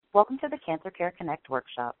Welcome to the Cancer Care Connect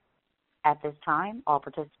workshop. At this time, all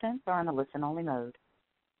participants are in a listen-only mode.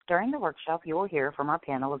 During the workshop, you will hear from our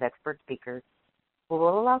panel of expert speakers. We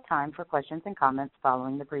will allow time for questions and comments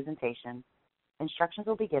following the presentation. Instructions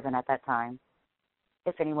will be given at that time.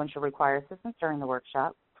 If anyone should require assistance during the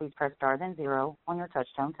workshop, please press star then 0 on your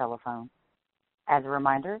touch-tone telephone. As a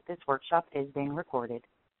reminder, this workshop is being recorded.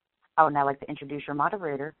 I would now like to introduce your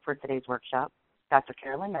moderator for today's workshop, Dr.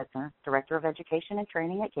 Carolyn Messner, Director of Education and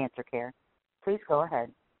Training at Cancer Care. Please go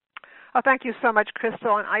ahead. Thank you so much,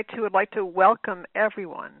 Crystal, and I too would like to welcome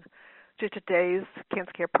everyone to today's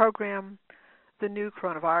Cancer Care program, the new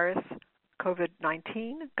coronavirus,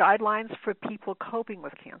 COVID-19, guidelines for people coping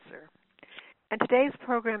with cancer. And today's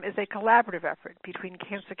program is a collaborative effort between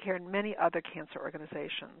Cancer Care and many other cancer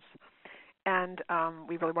organizations. And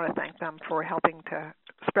we really want to thank them for helping to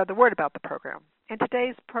spread the word about the program. And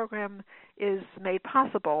today's program is made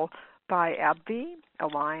possible by AbbVie,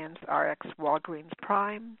 Alliance, RX, Walgreens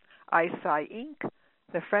Prime, ISI Inc.,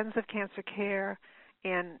 the Friends of Cancer Care,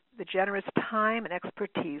 and the generous time and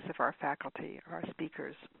expertise of our faculty, our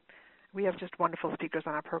speakers. We have just wonderful speakers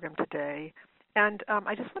on our program today. And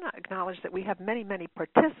I just want to acknowledge that we have many, many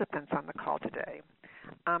participants on the call today.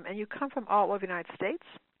 And you come from all over the United States,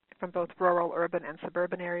 from both rural, urban, and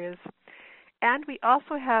suburban areas. And we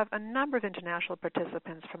also have a number of international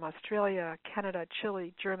participants from Australia, Canada,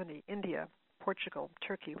 Chile, Germany, India, Portugal,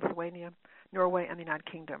 Turkey, Lithuania, Norway, and the United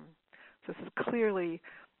Kingdom. So this is clearly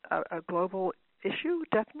a global issue,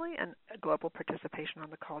 definitely, and a global participation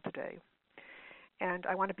on the call today. And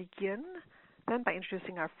I want to begin then by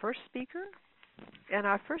introducing our first speaker. And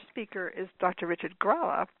our first speaker is Dr. Richard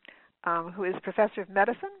Gralla, who is Professor of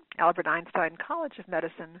Medicine, Albert Einstein College of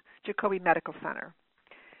Medicine, Jacobi Medical Center.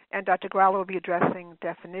 And Dr. Gralla will be addressing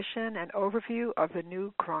definition and overview of the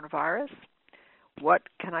new coronavirus. What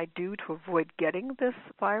can I do to avoid getting this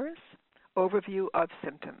virus? Overview of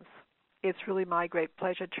symptoms. It's really my great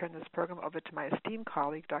pleasure to turn this program over to my esteemed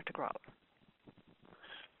colleague, Dr. Gralla.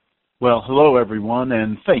 Well, hello, everyone,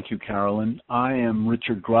 and thank you, Carolyn. I am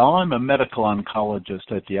Richard Gralla. I'm a medical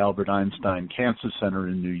oncologist at the Albert Einstein Cancer Center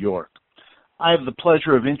in New York. I have the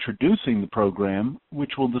pleasure of introducing the program,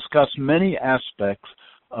 which will discuss many aspects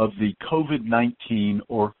of the COVID-19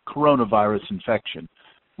 or coronavirus infection,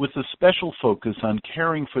 with a special focus on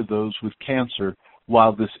caring for those with cancer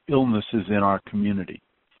while this illness is in our community.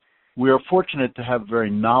 We are fortunate to have a very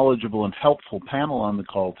knowledgeable and helpful panel on the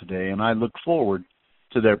call today, and I look forward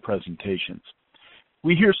to their presentations.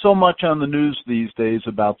 We hear so much on the news these days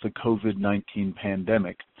about the COVID-19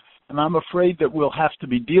 pandemic, and I'm afraid that we'll have to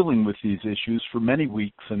be dealing with these issues for many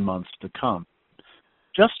weeks and months to come.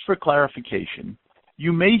 Just for clarification,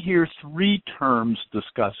 you may hear 3 terms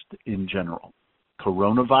discussed in general: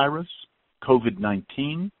 coronavirus,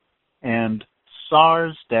 COVID-19, and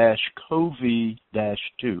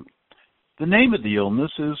SARS-CoV-2. The name of the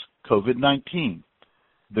illness is COVID-19.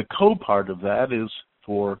 The co part of that is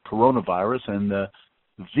for coronavirus, and the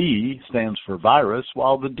V stands for virus,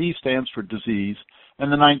 while the D stands for disease,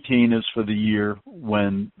 and the 19 is for the year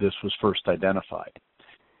when this was first identified.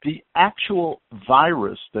 The actual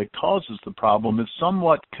virus that causes the problem is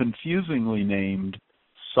somewhat confusingly named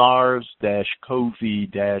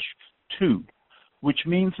SARS-CoV-2, which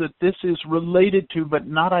means that this is related to but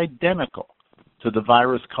not identical to the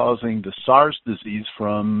virus causing the SARS disease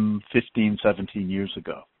from 15, 17 years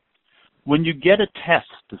ago. When you get a test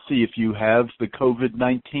to see if you have the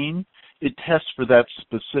COVID-19, it tests for that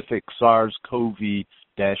specific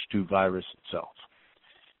SARS-CoV-2 virus itself.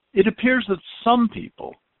 It appears that some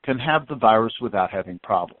people can have the virus without having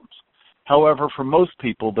problems. However, for most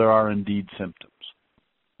people, there are indeed symptoms.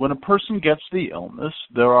 When a person gets the illness,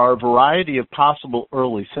 there are a variety of possible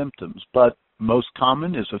early symptoms, but most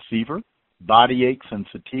common is a fever, body aches, and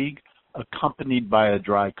fatigue, accompanied by a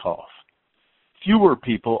dry cough. Fewer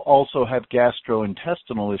people also have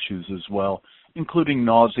gastrointestinal issues as well, including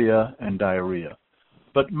nausea and diarrhea.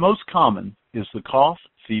 But most common is the cough,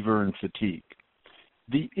 fever, and fatigue.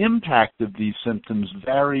 The impact of these symptoms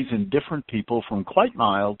varies in different people from quite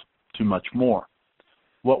mild to much more.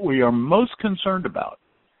 What we are most concerned about,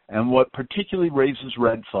 and what particularly raises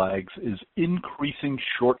red flags, is increasing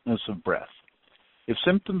shortness of breath. If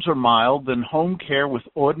symptoms are mild, then home care with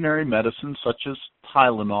ordinary medicines such as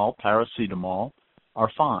Tylenol, paracetamol, are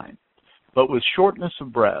fine. But with shortness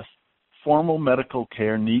of breath, formal medical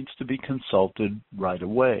care needs to be consulted right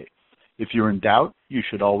away. If you're in doubt, you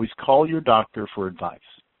should always call your doctor for advice.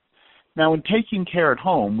 Now, in taking care at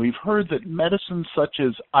home, we've heard that medicines such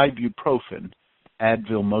as ibuprofen,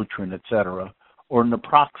 Advil, Motrin, etc., or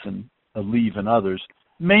naproxen, Aleve, and others,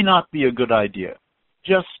 may not be a good idea.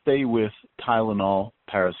 just stay with Tylenol,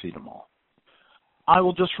 paracetamol. I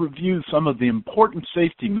will just review some of the important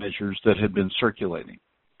safety measures that have been circulating.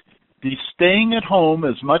 The staying at home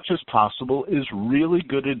as much as possible is really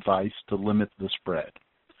good advice to limit the spread.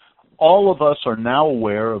 All of us are now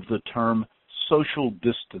aware of the term social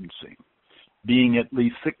distancing, being at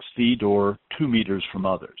least 6 feet or 2 meters from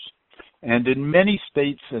others, and in many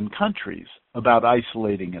states and countries about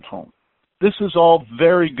isolating at home. This is all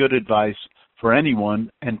very good advice for anyone,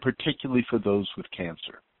 and particularly for those with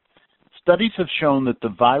cancer. Studies have shown that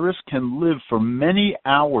the virus can live for many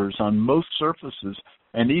hours on most surfaces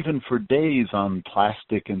and even for days on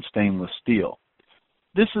plastic and stainless steel.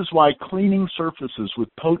 This is why cleaning surfaces with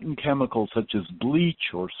potent chemicals such as bleach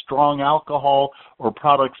or strong alcohol or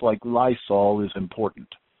products like Lysol is important.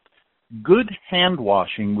 Good hand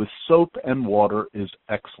washing with soap and water is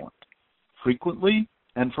excellent, frequently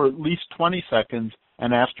and for at least 20 seconds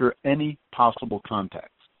and after any possible contacts.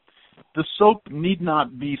 The soap need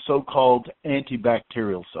not be so-called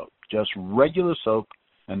antibacterial soap, just regular soap,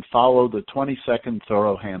 and follow the 20-second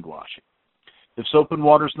thorough hand washing. If soap and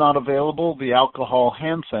water is not available, the alcohol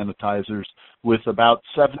hand sanitizers with about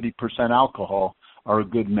 70% alcohol are a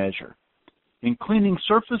good measure. In cleaning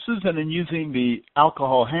surfaces and in using the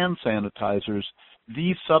alcohol hand sanitizers,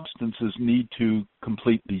 these substances need to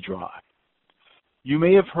completely dry. You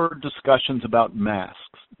may have heard discussions about masks.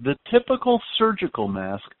 The typical surgical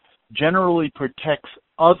mask generally protects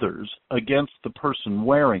others against the person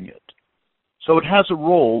wearing it. So it has a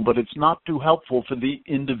role, but it's not too helpful for the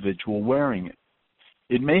individual wearing it.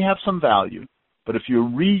 It may have some value, but if you're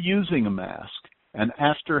reusing a mask and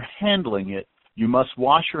after handling it, you must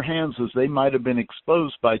wash your hands as they might have been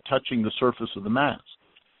exposed by touching the surface of the mask.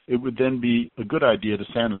 It would then be a good idea to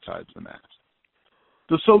sanitize the mask.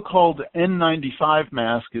 The so-called N95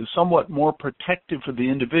 mask is somewhat more protective for the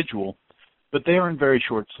individual, but they are in very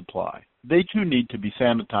short supply. They too need to be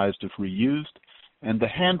sanitized if reused, and the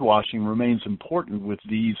hand washing remains important with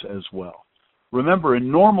these as well. Remember,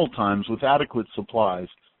 in normal times with adequate supplies,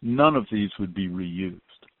 none of these would be reused.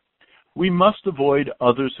 We must avoid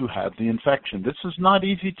others who have the infection. This is not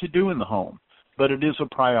easy to do in the home, but it is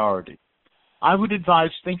a priority. I would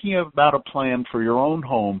advise thinking about a plan for your own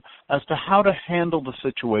home as to how to handle the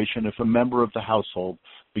situation if a member of the household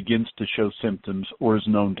begins to show symptoms or is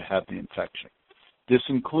known to have the infection. This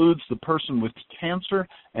includes the person with cancer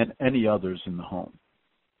and any others in the home.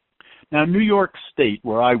 Now, New York State,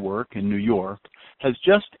 where I work in New York, has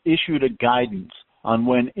just issued a guidance on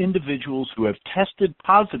when individuals who have tested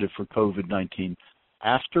positive for COVID-19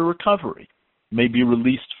 after recovery may be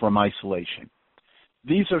released from isolation.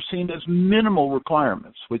 These are seen as minimal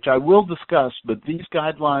requirements, which I will discuss, but these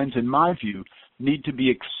guidelines, in my view, need to be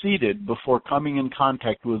exceeded before coming in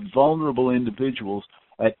contact with vulnerable individuals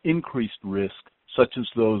at increased risk, such as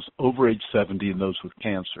those over age 70 and those with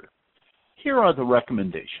cancer. Here are the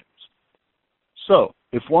recommendations. So,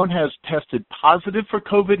 if one has tested positive for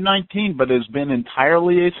COVID-19 but has been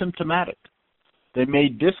entirely asymptomatic, they may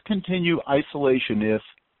discontinue isolation if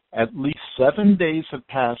at least 7 days have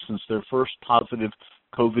passed since their first positive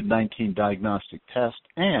COVID-19 diagnostic test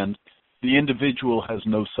and the individual has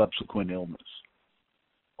no subsequent illness.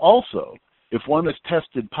 Also, if one has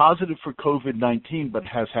tested positive for COVID-19 but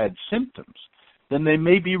has had symptoms, then they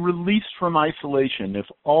may be released from isolation if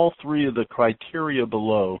all 3 of the criteria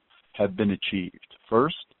below have been achieved.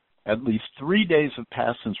 First, at least 3 days have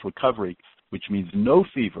passed since recovery, which means no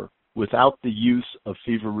fever without the use of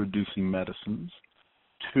fever-reducing medicines.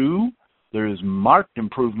 2, there is marked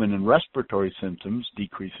improvement in respiratory symptoms,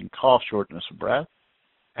 decrease in cough, shortness of breath.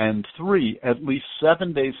 And 3, at least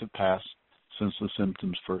 7 days have passed since the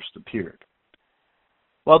symptoms first appeared.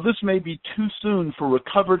 While this may be too soon for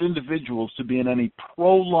recovered individuals to be in any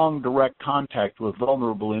prolonged direct contact with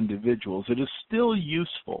vulnerable individuals, it is still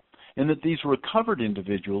useful in that these recovered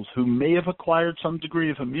individuals who may have acquired some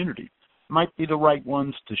degree of immunity might be the right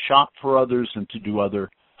ones to shop for others and to do other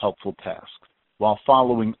helpful tasks, while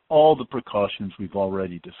following all the precautions we've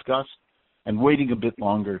already discussed and waiting a bit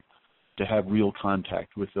longer to have real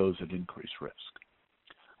contact with those at increased risk.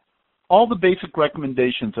 All the basic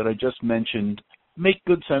recommendations that I just mentioned make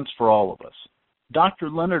good sense for all of us. Dr.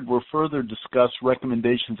 Leonard will further discuss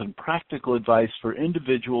recommendations and practical advice for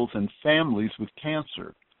individuals and families with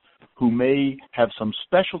cancer who may have some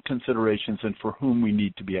special considerations and for whom we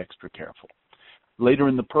need to be extra careful. Later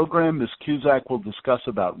in the program, Ms. Cusack will discuss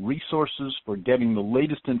about resources for getting the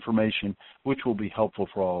latest information, which will be helpful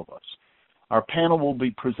for all of us. Our panel will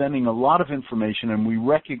be presenting a lot of information, and we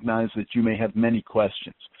recognize that you may have many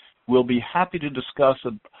questions. We'll be happy to discuss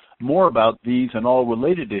more about these and all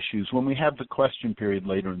related issues when we have the question period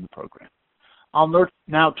later in the program. I'll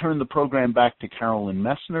now turn the program back to Carolyn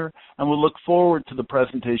Messner, and we'll look forward to the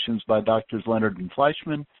presentations by Drs. Leonard and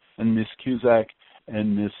Fleischman and Ms. Cusack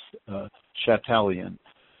and Ms. Chatalian.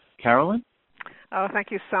 Carolyn? Oh,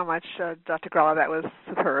 thank you so much, Dr. Gralla. That was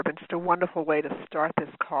superb and just a wonderful way to start this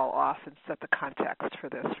call off and set the context for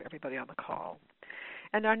this for everybody on the call.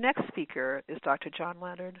 And our next speaker is Dr. John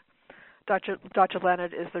Leonard. Dr.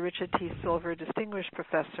 Leonard is the Richard T. Silver Distinguished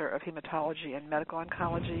Professor of Hematology and Medical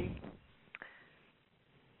Oncology,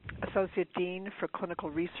 Associate Dean for Clinical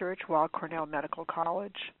Research, Weill Cornell Medical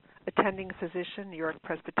College, Attending Physician, New York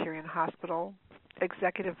Presbyterian Hospital,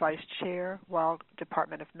 Executive Vice Chair, Weill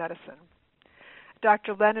Department of Medicine.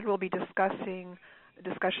 Dr. Leonard will be discussion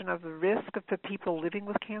of the risk of the people living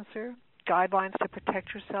with cancer, guidelines to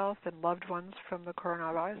protect yourself and loved ones from the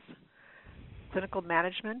coronavirus, clinical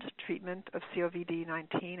management, treatment of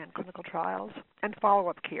COVID-19 and clinical trials, and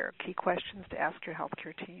follow-up care, key questions to ask your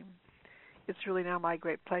healthcare team. It's really now my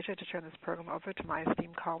great pleasure to turn this program over to my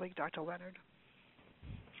esteemed colleague, Dr. Leonard.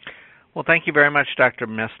 Well, thank you very much, Dr.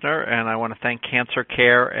 Messner, and I want to thank Cancer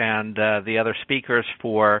Care and the other speakers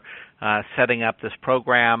for setting up this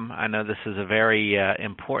program. I know this is a very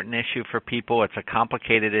important issue for people. It's a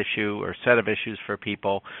complicated issue or set of issues for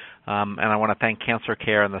people, and I want to thank Cancer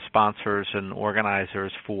Care and the sponsors and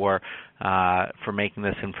organizers for making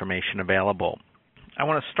this information available. I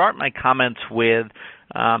want to start my comments with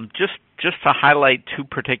just to highlight two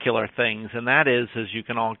particular things, and that is, as you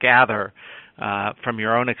can all gather from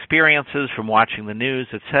your own experiences, from watching the news,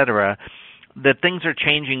 etc., that things are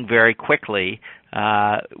changing very quickly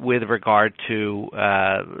with regard to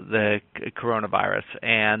the coronavirus,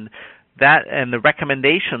 and the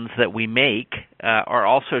recommendations that we make are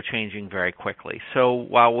also changing very quickly. So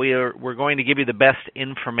while we're going to give you the best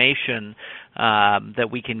information that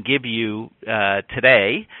we can give you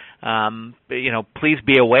today, please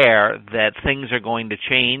be aware that things are going to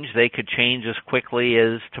change. They could change as quickly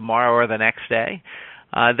as tomorrow or the next day.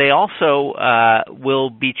 They also will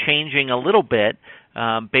be changing a little bit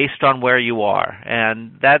based on where you are.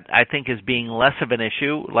 And that, I think, is being less of an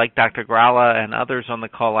issue. Like Dr. Gralla and others on the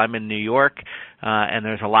call, I'm in New York, and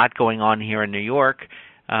there's a lot going on here in New York.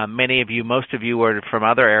 Most of you are from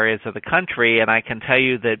other areas of the country, and I can tell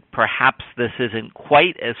you that perhaps this isn't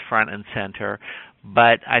quite as front and center,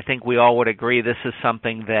 but I think we all would agree this is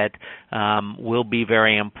something that will be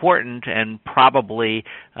very important, and probably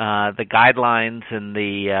the guidelines and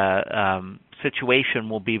the situation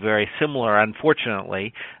will be very similar,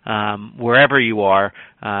 unfortunately, wherever you are.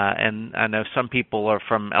 And I know some people are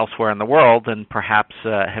from elsewhere in the world and perhaps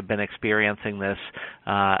have been experiencing this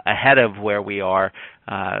ahead of where we are.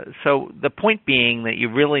 So the point being that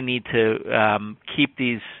you really need to keep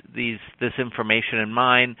this information in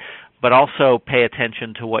mind, but also pay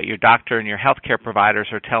attention to what your doctor and your healthcare providers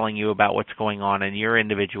are telling you about what's going on in your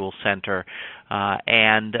individual center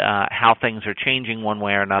and how things are changing one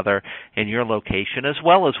way or another in your location, as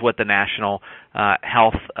well as what the national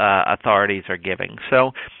health authorities are giving.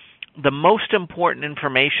 So the most important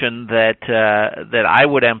information that I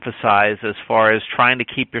would emphasize as far as trying to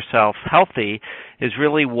keep yourself healthy is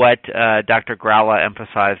really what Dr. Gralla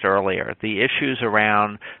emphasized earlier, the issues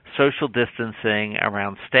around social distancing,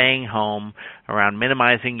 around staying home, around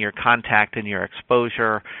minimizing your contact and your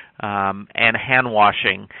exposure, and hand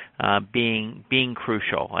washing being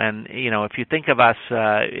crucial. And, if you think of us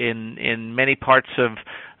in many parts of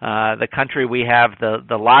the country, we have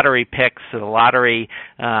the lottery picks, the lottery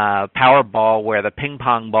Powerball, where the ping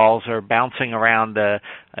pong balls are bouncing around a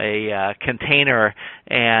container,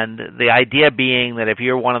 and the idea being that if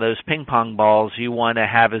you're one of those ping pong balls, you want to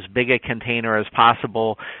have as big a container as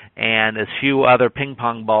possible and as few other ping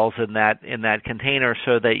pong balls in that container,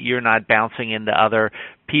 so that you're not bouncing into other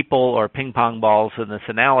people or ping pong balls in this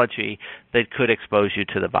analogy that could expose you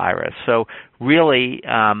to the virus. So really,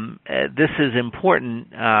 this is important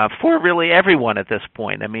for really everyone at this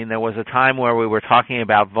point. I mean, there was a time where we were talking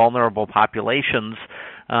about vulnerable populations,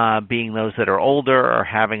 being those that are older or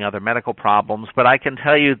having other medical problems. But I can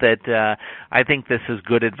tell you that I think this is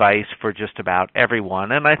good advice for just about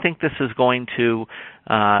everyone. And I think this is going to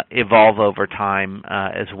evolve over time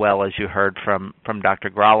as well, as you heard from Dr.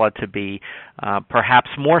 Gralla, to be perhaps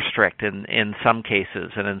more strict in some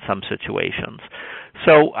cases and in some situations.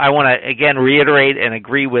 So I want to, again, reiterate and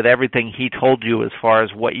agree with everything he told you as far as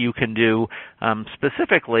what you can do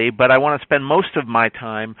specifically, but I want to spend most of my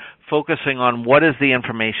time focusing on what is the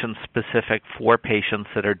information specific for patients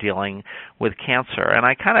that are dealing with cancer. And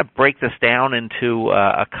I kind of break this down into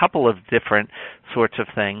a couple of different sorts of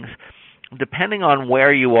things. depending on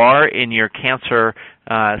where you are in your cancer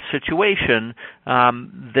situation,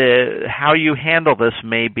 how you handle this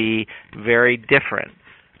may be very different.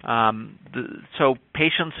 So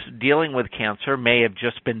patients dealing with cancer may have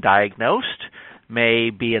just been diagnosed, may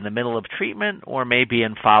be in the middle of treatment, or may be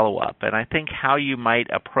in follow-up. And I think how you might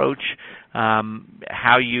approach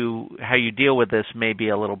how you deal with this may be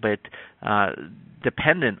a little bit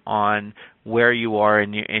dependent on where you are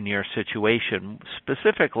in your situation,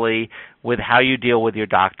 specifically with how you deal with your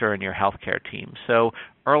doctor and your healthcare team. So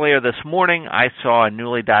earlier this morning, I saw a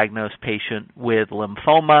newly diagnosed patient with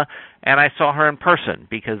lymphoma, and I saw her in person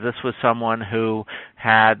because this was someone who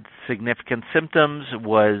had significant symptoms,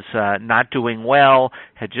 was not doing well,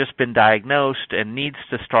 had just been diagnosed, and needs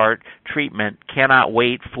to start treatment, cannot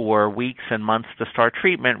wait for weeks and months to start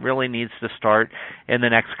treatment, really needs to start in the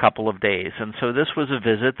next couple of days. And so this was a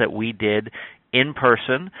visit that we did in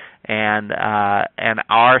person, and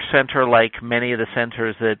our center, like many of the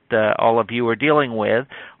centers that all of you are dealing with,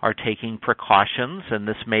 are taking precautions, and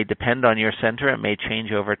this may depend on your center. It may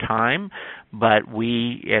change over time, but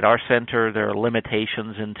we, at our center, there are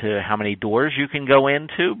limitations into how many doors you can go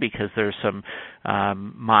into because there's some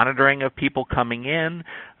monitoring of people coming in.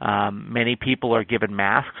 Many people are given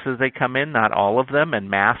masks as they come in, not all of them, and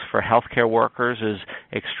masks for healthcare workers is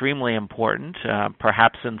extremely important,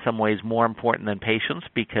 perhaps in some ways more important than patients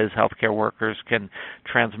because healthcare workers can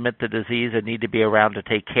transmit the disease and need to be around to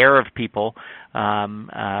take care of people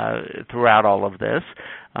throughout all of this.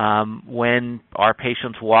 When our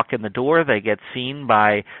patients walk in the door, they get seen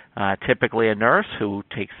by typically a nurse who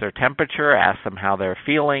takes their temperature, asks them how they're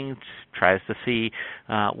feeling, tries to see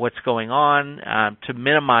what's going on to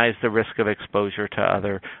minimize the risk of exposure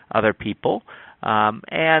to other people.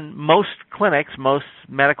 And most clinics, most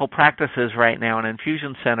medical practices right now and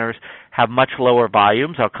infusion centers have much lower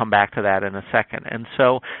volumes. I'll come back to that in a second. And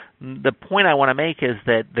so the point I want to make is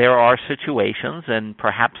that there are situations, and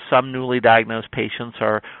perhaps some newly diagnosed patients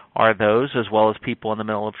are those, as well as people in the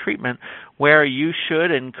middle of treatment, where you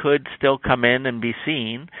should and could still come in and be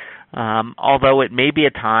seen, although it may be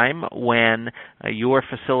a time when your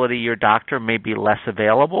facility, your doctor may be less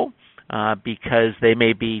available because they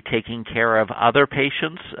may be taking care of other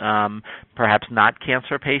patients, perhaps not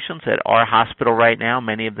cancer patients. At our hospital right now,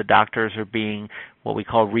 many of the doctors are being what we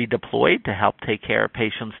call redeployed to help take care of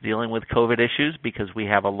patients dealing with COVID issues because we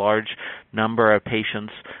have a large number of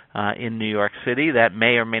patients in New York City. That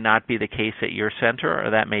may or may not be the case at your center,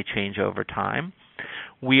 or that may change over time.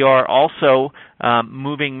 We are also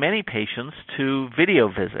moving many patients to video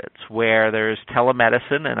visits where there's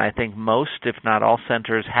telemedicine, and I think most, if not all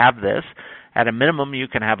centers have this. At a minimum, you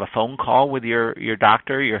can have a phone call with your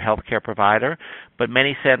doctor, your healthcare provider, but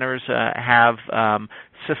many centers have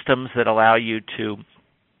systems that allow you to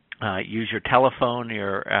use your telephone,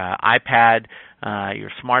 your iPad,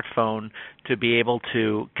 your smartphone to be able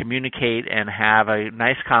to communicate and have a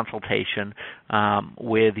nice consultation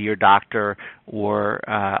with your doctor or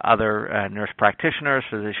other nurse practitioners,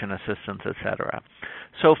 physician assistants, etc.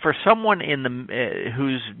 So for someone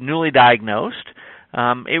who's newly diagnosed,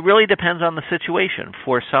 it really depends on the situation.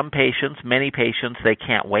 For some patients, many patients, they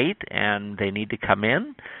can't wait and they need to come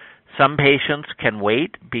in. Some patients can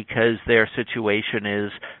wait because their situation is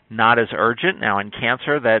not as urgent. Now, in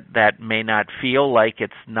cancer, that may not feel like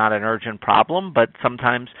it's not an urgent problem, but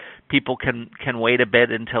sometimes people can wait a bit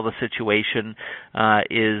until the situation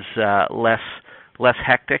is less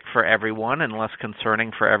hectic for everyone and less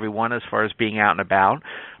concerning for everyone as far as being out and about.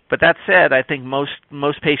 But that said, I think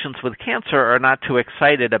most patients with cancer are not too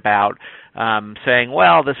excited about saying,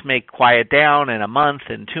 well, this may quiet down in a month,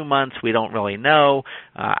 in 2 months, we don't really know.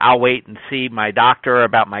 I'll wait and see my doctor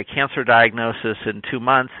about my cancer diagnosis in 2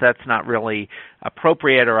 months. That's not really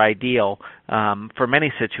appropriate or ideal for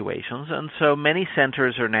many situations. And so many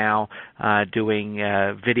centers are now doing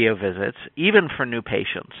video visits, even for new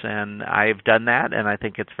patients. And I've done that, and I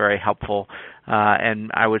think it's very helpful.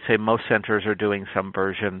 And I would say most centers are doing some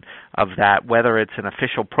version of that, whether it's an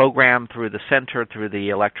official program through the center, through the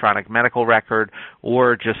electronic medical record,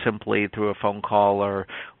 or just simply through a phone call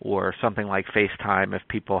or something like FaceTime if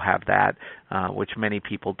people have that, which many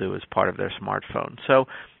people do as part of their smartphone. So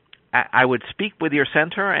I would speak with your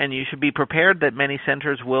center, and you should be prepared that many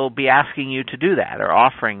centers will be asking you to do that or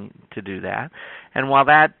offering to do that. And while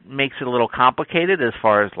that makes it a little complicated as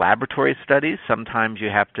far as laboratory studies, sometimes you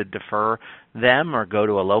have to defer them or go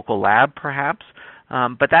to a local lab perhaps,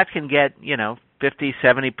 but that can get, 50,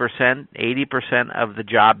 70%, 80% of the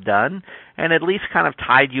job done, and at least kind of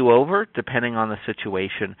tide you over, depending on the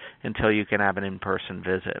situation, until you can have an in-person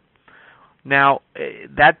visit. Now,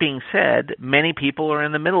 that being said, many people are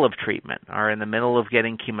in the middle of treatment, are in the middle of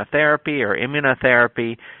getting chemotherapy or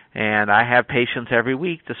immunotherapy, and I have patients every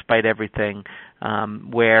week, despite everything,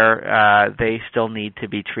 where they still need to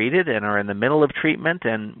be treated and are in the middle of treatment,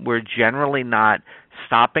 and we're generally not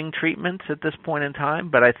stopping treatments at this point in time,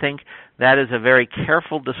 but I think that is a very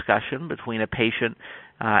careful discussion between a patient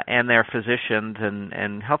and their physicians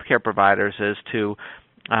and healthcare providers as to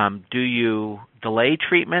do you delay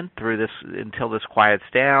treatment through this until this quiets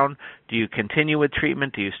down? Do you continue with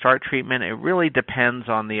treatment? Do you start treatment? It really depends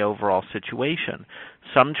on the overall situation.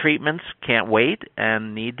 Some treatments can't wait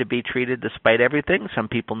and need to be treated despite everything. Some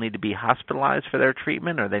people need to be hospitalized for their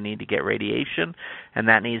treatment, or they need to get radiation, and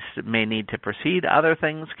that may need to proceed. Other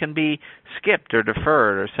things can be skipped or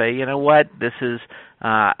deferred, or say, you know what, this is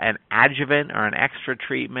an adjuvant or an extra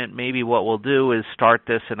treatment. Maybe what we'll do is start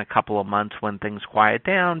this in a couple of months when things quiet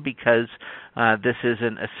down, because this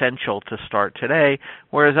isn't essential to start today,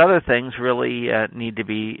 whereas other things really need to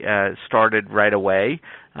be started right away,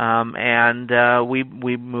 and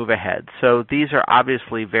we move ahead. So these are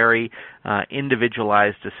obviously very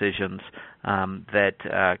individualized decisions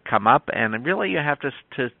that come up, and really you have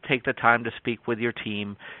to take the time to speak with your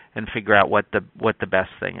team and figure out what the best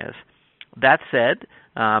thing is. That said,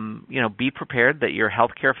 be prepared that your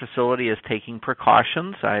healthcare facility is taking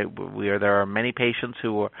precautions. There are many patients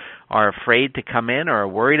who are afraid to come in or are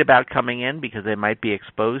worried about coming in because they might be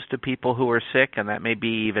exposed to people who are sick, and that may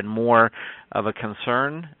be even more of a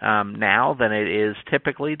concern now than it is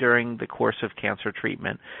typically during the course of cancer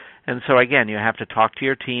treatment. And so, again, you have to talk to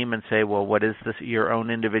your team and say, well, what is your own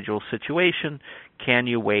individual situation? Can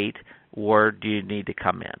you wait, or do you need to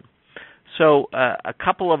come in? So a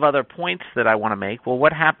couple of other points that I want to make. Well,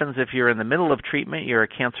 what happens if you're in the middle of treatment, you're a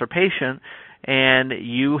cancer patient, and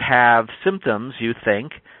you have symptoms, you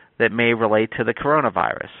think, that may relate to the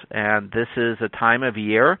coronavirus? And this is a time of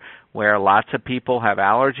year where lots of people have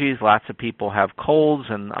allergies, lots of people have colds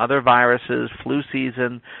and other viruses, flu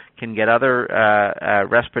season, can get other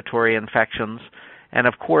respiratory infections. And,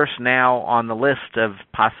 of course, now on the list of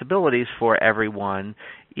possibilities for everyone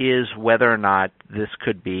is whether or not this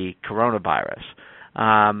could be coronavirus.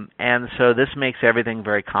 And so this makes everything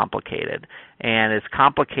very complicated. And it's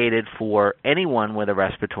complicated for anyone with a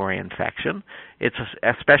respiratory infection. It's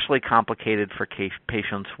especially complicated for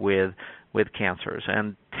patients with cancers.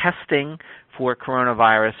 And testing for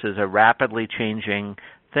coronavirus is a rapidly changing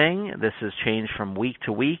thing. This has changed from week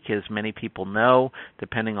to week, as many people know,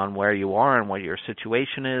 depending on where you are and what your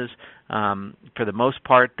situation is. For the most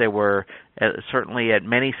part, they were certainly at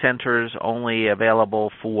many centers only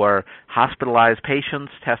available for hospitalized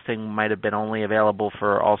patients. Testing might have been only available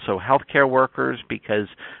for also healthcare workers, because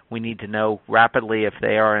we need to know rapidly if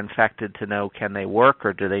they are infected to know, can they work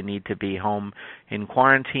or do they need to be home in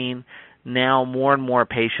quarantine. Now more and more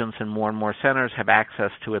patients and more centers have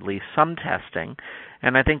access to at least some testing.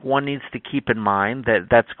 And I think one needs to keep in mind that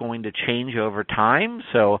that's going to change over time.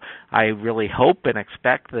 So I really hope and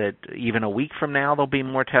expect that even a week from now there'll be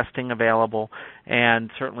more testing available, and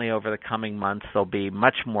certainly over the coming months there'll be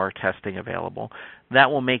much more testing available. That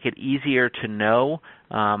will make it easier to know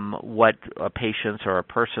what a patient's or a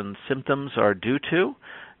person's symptoms are due to.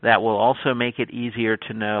 That will also make it easier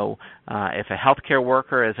to know if a healthcare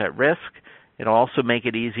worker is at risk. It'll also make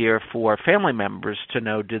it easier for family members to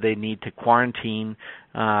know, do they need to quarantine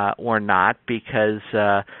or not, because,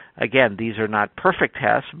 again, these are not perfect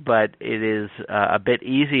tests, but it is a bit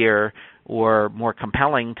easier or more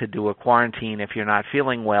compelling to do a quarantine if you're not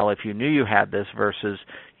feeling well, if you knew you had this versus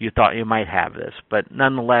you thought you might have this. But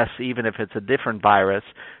nonetheless, even if it's a different virus,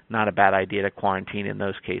 not a bad idea to quarantine in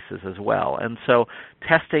those cases as well. And so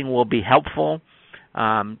testing will be helpful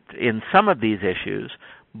in some of these issues.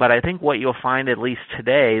 But I think what you'll find, at least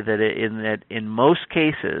today, that in most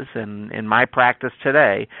cases, and in my practice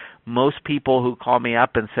today, most people who call me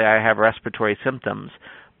up and say I have respiratory symptoms,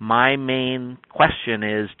 my main question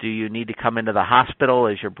is, do you need to come into the hospital?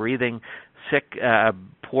 Is your breathing sick,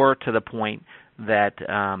 poor to the point that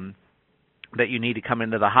you need to come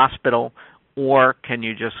into the hospital? Or can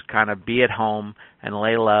you just kind of be at home and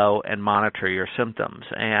lay low and monitor your symptoms?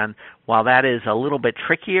 And while that is a little bit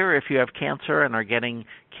trickier if you have cancer and are getting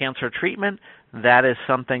cancer treatment, that is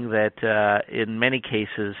something that in many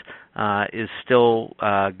cases is still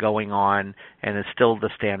going on and is still the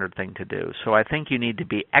standard thing to do. So I think you need to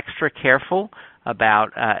be extra careful about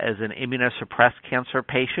as an immunosuppressed cancer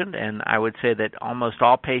patient, and I would say that almost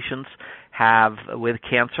all patients have, with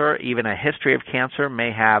cancer, even a history of cancer,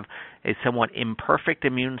 may have a somewhat imperfect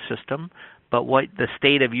immune system, but what the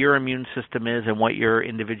state of your immune system is and what your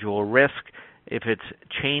individual risk If it's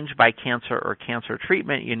changed by cancer or cancer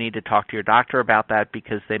treatment, you need to talk to your doctor about that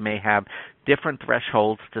because they may have different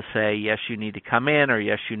thresholds to say, yes, you need to come in or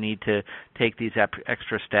yes, you need to take these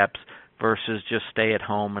extra steps versus just stay at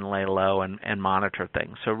home and lay low and monitor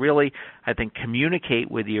things. So really, I think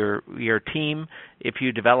communicate with your team if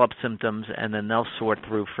you develop symptoms, and then they'll sort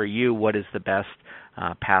through for you what is the best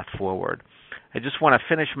path forward. I just want to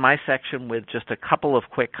finish my section with just a couple of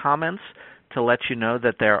quick comments to let you know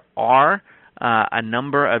that there are a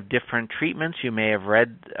number of different treatments. You may have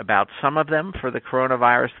read about some of them for the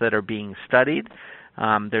coronavirus that are being studied.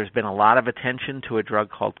 There's been a lot of attention to a drug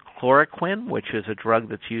called chloroquine, which is a drug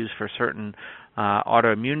that's used for certain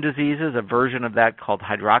autoimmune diseases, a version of that called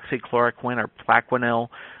hydroxychloroquine or Plaquenil.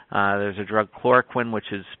 There's a drug chloroquine, which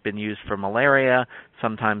has been used for malaria.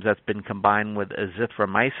 Sometimes that's been combined with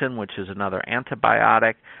azithromycin, which is another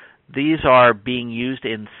antibiotic. These are being used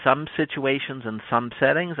in some situations and some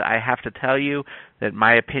settings. I have to tell you that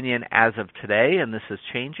my opinion as of today, and this is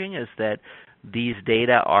changing, is that these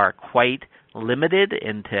data are quite limited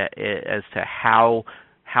as to how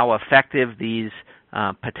effective these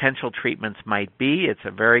potential treatments might be. It's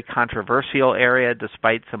a very controversial area,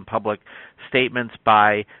 despite some public statements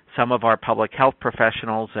by some of our public health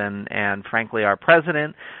professionals and frankly, our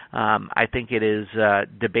president. I think it is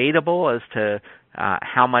debatable as to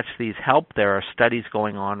how much these help. There are studies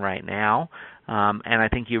going on right now. And I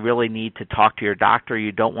think you really need to talk to your doctor.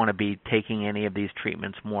 You don't want to be taking any of these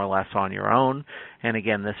treatments more or less on your own. And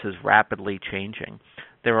again, this is rapidly changing.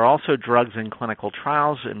 There are also drugs in clinical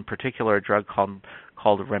trials, in particular a drug called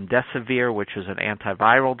remdesivir, which is an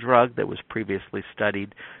antiviral drug that was previously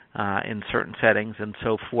studied in certain settings. And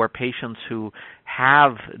so for patients who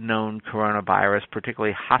have known coronavirus,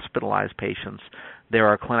 particularly hospitalized patients, there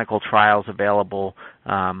are clinical trials available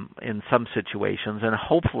in some situations, and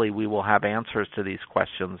hopefully we will have answers to these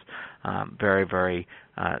questions very, very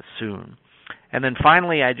soon. And then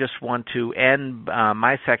finally, I just want to end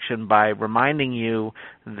my section by reminding you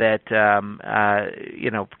that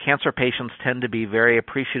cancer patients tend to be very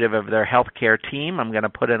appreciative of their healthcare team. I'm going to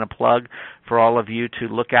put in a plug for all of you to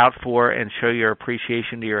look out for and show your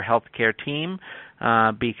appreciation to your healthcare team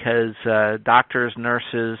because doctors,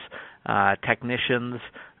 nurses, technicians,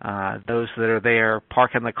 those that are there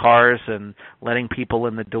parking the cars and letting people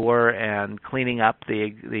in the door and cleaning up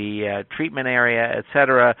the treatment area,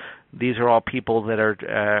 etc. These are all people that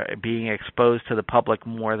are being exposed to the public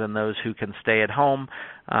more than those who can stay at home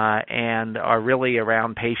and are really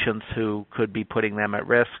around patients who could be putting them at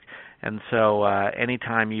risk. And so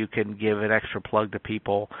anytime you can give an extra plug to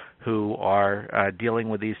people who are dealing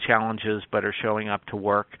with these challenges but are showing up to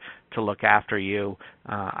work to look after you,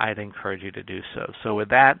 I'd encourage you to do so. So with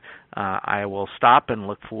that, I will stop and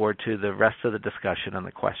look forward to the rest of the discussion and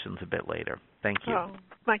the questions a bit later. Thank you. Oh,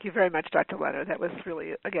 thank you very much, Dr. Leonard. That was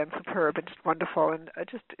really, again, superb and just wonderful, and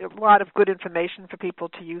just a lot of good information for people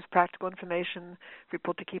to use, practical information for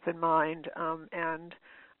people to keep in mind, and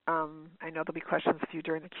I know there'll be questions for you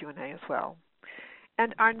during the Q&A as well.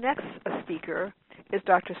 And our next speaker is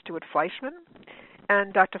Dr. Stuart Fleischman,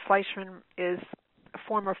 and Dr. Fleischman is a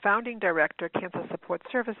former founding director, Cancer Support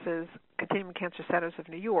Services, Continuum Cancer Centers of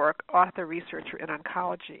New York, author, researcher in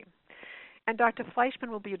oncology. And Dr. Fleischman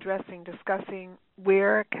will be discussing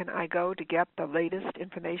where can I go to get the latest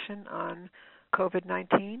information on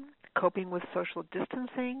COVID-19, coping with social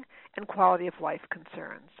distancing, and quality of life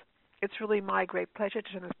concerns. It's really my great pleasure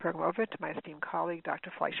to turn this program over to my esteemed colleague,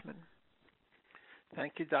 Dr. Fleischman.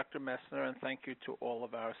 Thank you, Dr. Messner, and thank you to all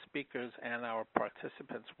of our speakers and our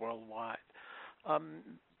participants worldwide.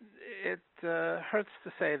 It hurts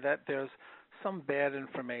to say that there's some bad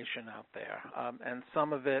information out there, and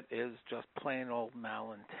some of it is just plain old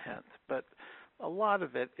malintent, but a lot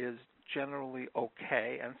of it is generally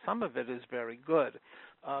okay, and some of it is very good.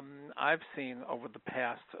 I've seen over the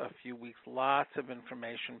past few weeks lots of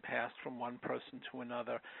information passed from one person to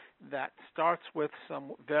another that starts with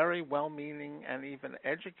some very well-meaning and even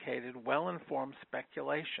educated, well-informed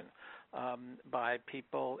speculation by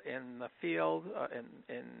people in the field,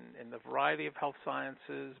 in the variety of health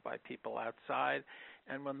sciences, by people outside.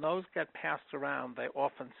 And when those get passed around, they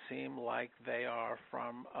often seem like they are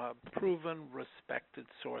from proven, respected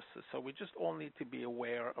sources. So we just all need to be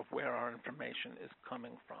aware of where our information is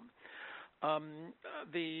coming from.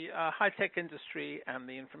 The high-tech industry and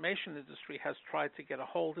the information industry has tried to get a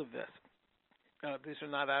hold of this. These are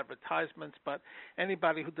not advertisements, but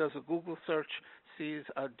anybody who does a Google search sees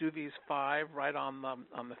do these 5 right on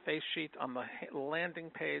the face sheet, on the landing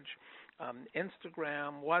page.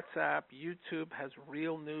 Instagram, WhatsApp, YouTube has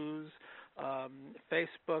real news.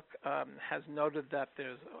 Facebook has noted that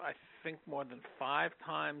there's, I think more than 5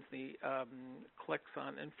 times the clicks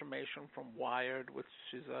on information from Wired, which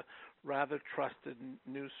is a rather trusted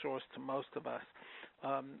news source to most of us.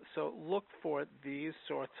 So look for these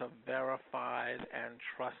sorts of verified and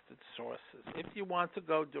trusted sources. If you want to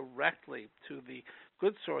go directly to the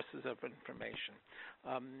good sources of information,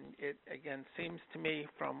 it again seems to me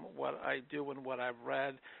from what I do and what I've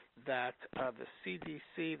read that the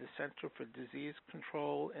CDC, the Center for Disease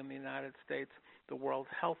Control in the United States, the World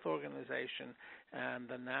Health Organization, and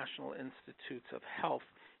the National Institutes of Health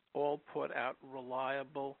all put out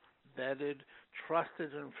reliable, vetted,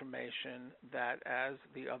 trusted information that, as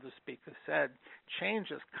the other speaker said,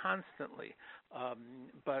 changes constantly,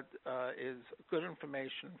 but is good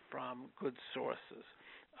information from good sources.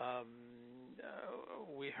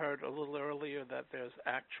 We heard a little earlier that there's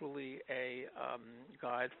actually a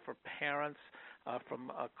guide for parents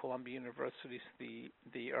from Columbia University's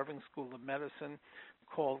the Irving School of Medicine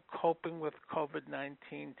called Coping with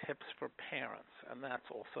COVID-19 Tips for Parents, and that's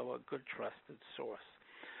also a good trusted source.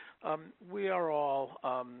 We are all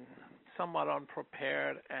somewhat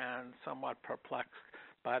unprepared and somewhat perplexed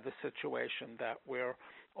by the situation that we're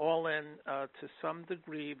all in to some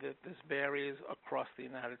degree. That this varies across the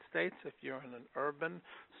United States. If you're in an urban,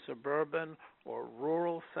 suburban, or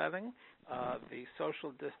rural setting, the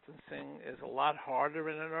social distancing is a lot harder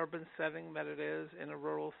in an urban setting than it is in a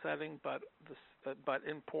rural setting, but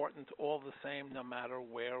important all the same no matter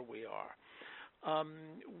where we are.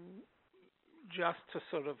 Just to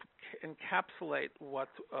sort of encapsulate what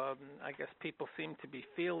I guess people seem to be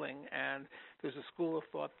feeling, and there's a school of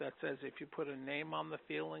thought that says if you put a name on the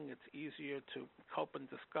feeling, it's easier to cope and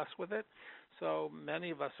discuss with it. So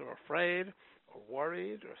many of us are afraid or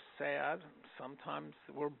worried or sad. Sometimes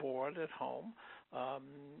we're bored at home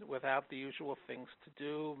without the usual things to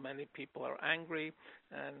do. Many people are angry,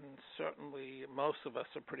 and certainly most of us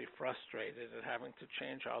are pretty frustrated at having to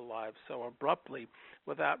change our lives so abruptly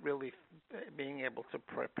without really being able to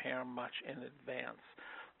prepare much in advance.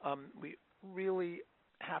 We really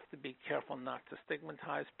have to be careful not to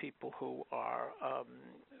stigmatize people who are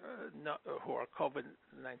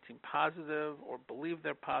COVID-19 positive or believe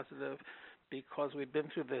they're positive, because we've been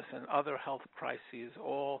through this in other health crises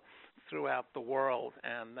all throughout the world,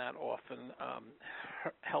 and that often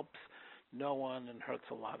helps no one and hurts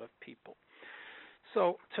a lot of people.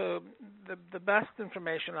 So the best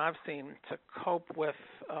information I've seen to cope with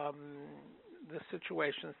the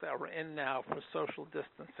situations that we're in now for social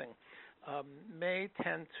distancing may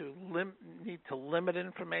tend to need to limit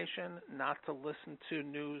information, not to listen to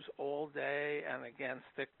news all day, and again,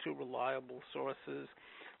 stick to reliable sources.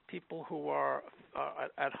 People who are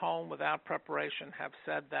at home without preparation have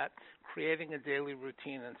said that creating a daily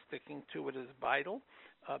routine and sticking to it is vital.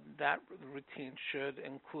 That routine should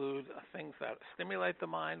include things that stimulate the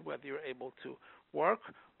mind, whether you're able to work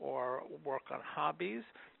or work on hobbies,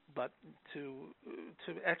 but to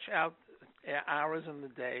etch out hours in the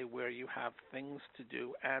day where you have things to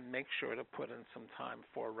do and make sure to put in some time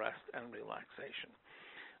for rest and relaxation.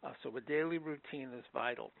 So a daily routine is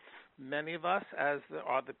vital. Many of us, as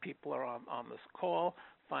are the people are on this call,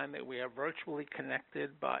 find that we are virtually connected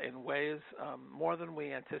in ways more than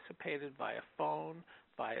we anticipated, via phone,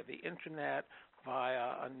 via the internet,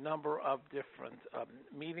 via a number of different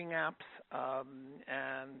meeting apps,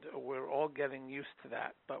 and we're all getting used to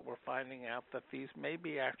that, but we're finding out that these may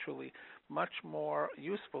be actually much more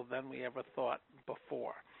useful than we ever thought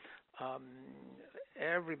before.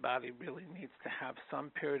 Everybody really needs to have some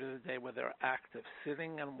period of the day where they're active.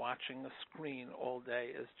 Sitting and watching a screen all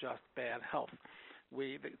day is just bad health.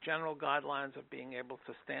 The general guidelines of being able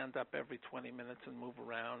to stand up every 20 minutes and move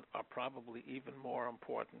around are probably even more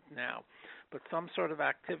important now. But some sort of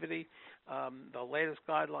activity, the latest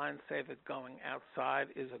guidelines say that going outside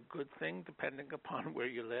is a good thing depending upon where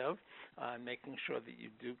you live, and making sure that you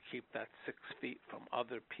do keep that 6 feet from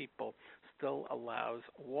other people still allows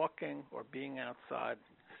walking or being outside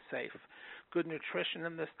safe. Good nutrition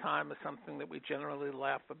in this time is something that we generally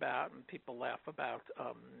laugh about, and people laugh about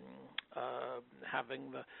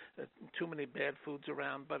having too many bad foods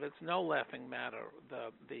around, but it's no laughing matter.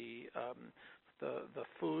 The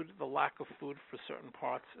food, the lack of food for certain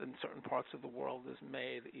parts of the world is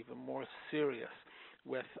made even more serious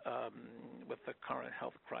with the current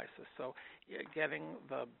health crisis. So getting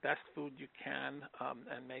the best food you can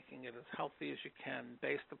and making it as healthy as you can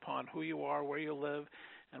based upon who you are, where you live,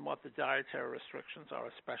 and what the dietary restrictions are,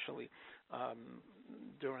 especially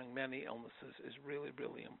during many illnesses, is really,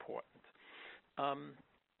 really important.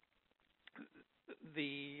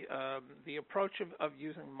 The approach of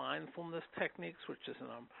using mindfulness techniques, which is an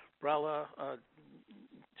umbrella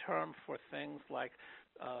term for things like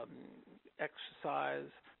exercise,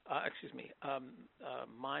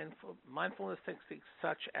 mindfulness techniques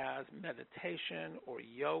such as meditation or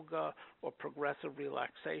yoga or progressive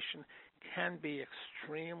relaxation can be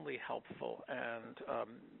extremely helpful, and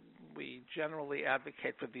we generally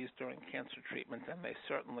advocate for these during cancer treatment, and they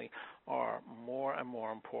certainly are more and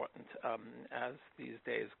more important as these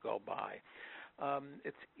days go by.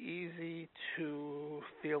 It's easy to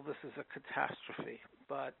feel this is a catastrophe,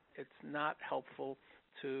 but it's not helpful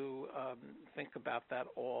to think about that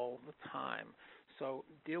all the time. So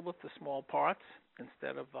deal with the small parts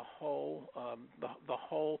instead of the whole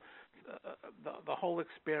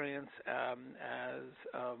experience as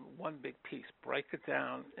one big piece. Break it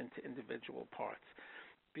down into individual parts.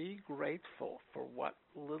 Be grateful for what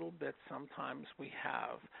little bit sometimes we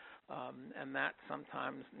have, and that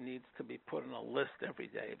sometimes needs to be put on a list every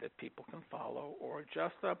day that people can follow, or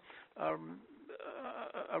just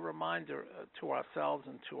a reminder to ourselves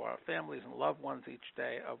and to our families and loved ones each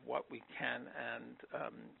day of what we can and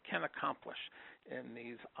can accomplish in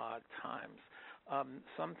these odd times.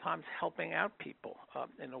 Sometimes helping out people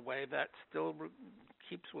in a way that still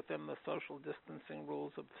keeps within the social distancing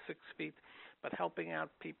rules of 6 feet, but helping out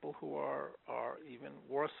people who are even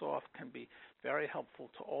worse off can be very helpful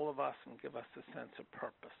to all of us and give us a sense of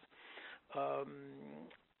purpose.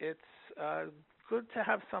 It's good to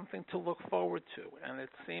have something to look forward to, and it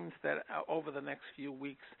seems that over the next few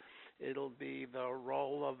weeks it'll be the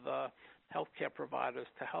role of the healthcare providers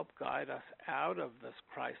to help guide us out of this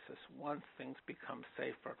crisis once things become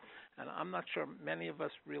safer. And I'm not sure many of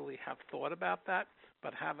us really have thought about that,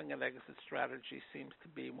 but having an exit strategy seems to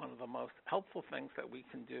be one of the most helpful things that we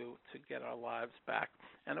can do to get our lives back.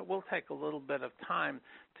 And it will take a little bit of time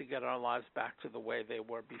to get our lives back to the way they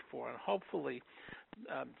were before. And hopefully,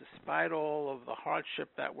 despite all of the hardship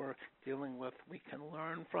that we're dealing with, we can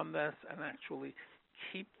learn from this and actually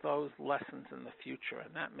keep those lessons in the future.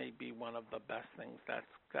 And that may be one of the best things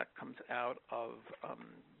that comes out of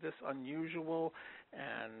this unusual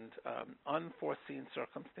and unforeseen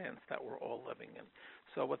circumstance that we're all living in.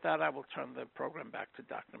 So with that, I will turn the program back to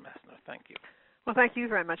Dr. Messner. Thank you. Well, thank you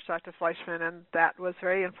very much, Dr. Fleischman, and that was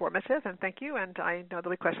very informative, and thank you. And I know there'll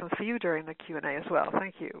be questions for you during the Q&A as well.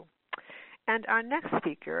 Thank you. And our next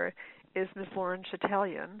speaker is Ms. Lauren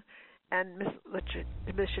Chatelian. And Ms.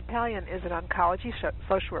 Chatelian is an oncology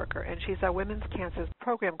social worker, and she's our Women's Cancer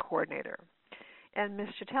Program Coordinator. And Ms.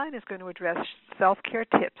 Chatelian is going to address self-care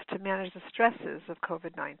tips to manage the stresses of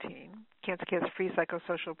COVID-19, Cancer Care's free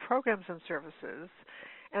psychosocial programs and services,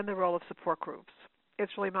 and the role of support groups.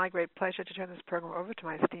 It's really my great pleasure to turn this program over to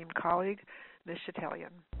my esteemed colleague, Ms.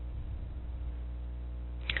 Chatelian.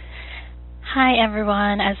 Hi,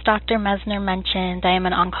 everyone. As Dr. Messner mentioned, I am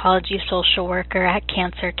an oncology social worker at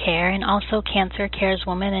Cancer Care and also Cancer Care's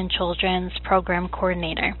Women and Children's Program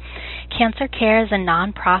Coordinator. Cancer Care is a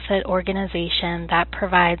nonprofit organization that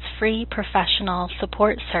provides free professional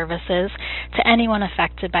support services to anyone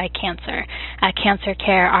affected by cancer. At Cancer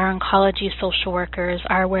Care, our oncology social workers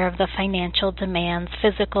are aware of the financial demands,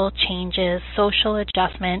 physical changes, social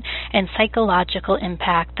adjustment, and psychological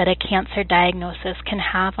impact that a cancer diagnosis can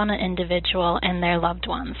have on an individual and their loved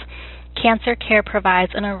ones. Cancer Care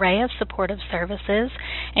provides an array of supportive services,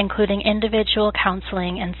 including individual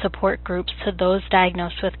counseling and support groups to those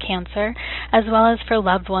diagnosed with cancer, as well as for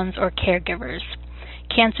loved ones or caregivers.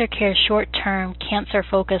 Cancer Care's short-term,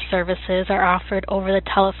 cancer-focused services are offered over the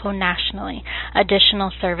telephone nationally.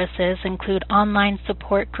 Additional services include online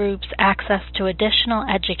support groups, access to additional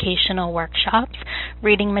educational workshops,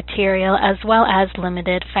 reading material, as well as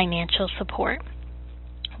limited financial support.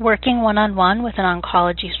 Working one-on-one with an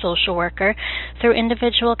oncology social worker through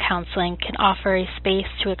individual counseling can offer a space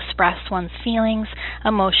to express one's feelings,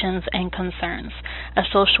 emotions, and concerns. A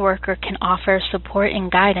social worker can offer support and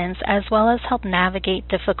guidance as well as help navigate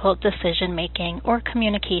difficult decision-making or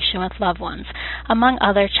communication with loved ones, among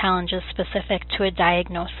other challenges specific to a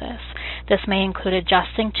diagnosis. This may include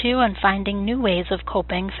adjusting to and finding new ways of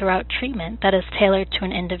coping throughout treatment that is tailored to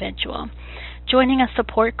an individual. Joining a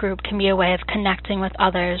support group can be a way of connecting with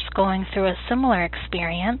others going through a similar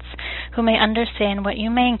experience who may understand what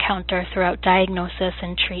you may encounter throughout diagnosis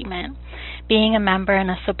and treatment. Being a member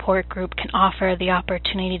in a support group can offer the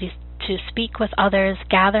opportunity to speak with others,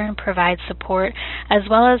 gather and provide support, as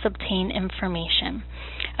well as obtain information.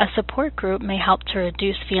 A support group may help to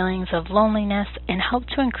reduce feelings of loneliness and help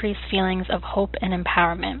to increase feelings of hope and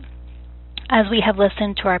empowerment. As we have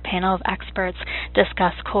listened to our panel of experts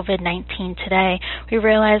discuss COVID-19 today, we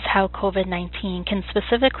realize how COVID-19 can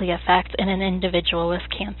specifically affect an individual with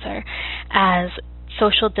cancer, as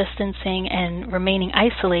social distancing and remaining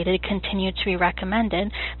isolated continue to be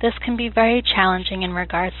recommended, this can be very challenging in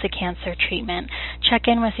regards to cancer treatment. Check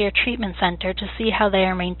in with your treatment center to see how they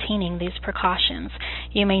are maintaining these precautions.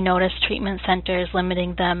 You may notice treatment centers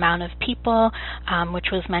limiting the amount of people, which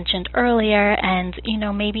was mentioned earlier, and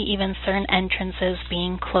maybe even certain entrances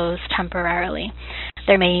being closed temporarily.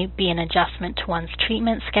 There may be an adjustment to one's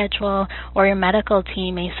treatment schedule, or your medical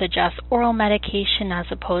team may suggest oral medication as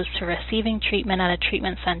opposed to receiving treatment at a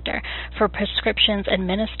treatment center. For prescriptions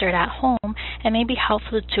administered at home, it may be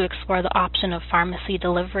helpful to explore the option of pharmacy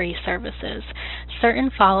delivery services. Certain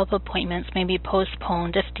follow-up appointments may be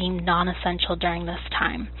postponed if deemed non-essential during this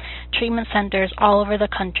time. Treatment centers all over the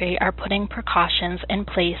country are putting precautions in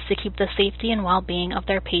place to keep the safety and well-being of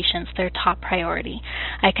their patients their top priority.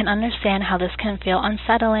 I can understand how this can feel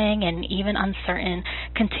unsettling and even uncertain.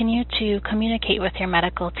 Continue to communicate with your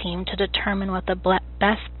medical team to determine what the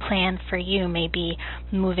best plan for you may be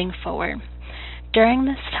moving forward. During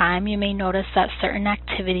this time, you may notice that certain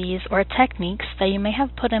activities or techniques that you may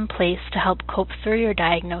have put in place to help cope through your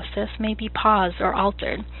diagnosis may be paused or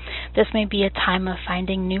altered. This may be a time of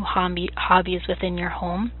finding new hobbies within your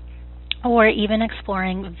home, or even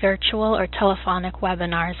exploring virtual or telephonic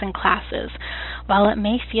webinars and classes. While it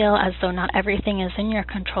may feel as though not everything is in your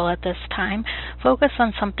control at this time, focus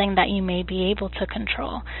on something that you may be able to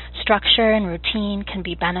control. Structure and routine can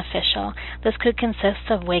be beneficial. This could consist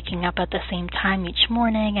of waking up at the same time each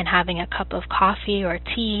morning and having a cup of coffee or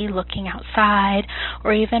tea, looking outside,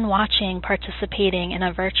 or even participating in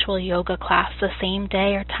a virtual yoga class the same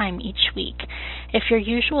day or time each week. If your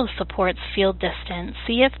usual supports feel distant,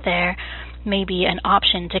 see if there may be an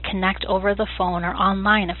option to connect over the phone or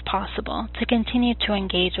online if possible, to continue to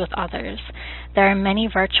engage with others. There are many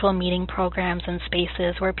virtual meeting programs and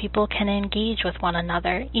spaces where people can engage with one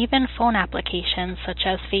another, even phone applications such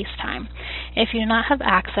as FaceTime. If you do not have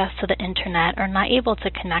access to the internet or not able to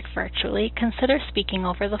connect virtually, consider speaking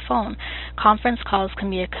over the phone. Conference calls can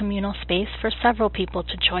be a communal space for several people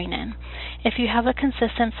to join in. If you have a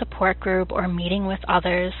consistent support group or meeting with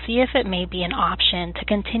others, see if it may be an option to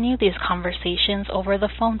continue these conversations over the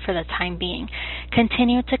phone for the time being.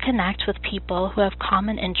 Continue to connect with people who have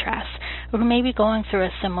common interests, who may be going through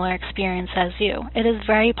a similar experience as you. It is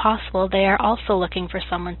very possible they are also looking for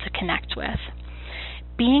someone to connect with.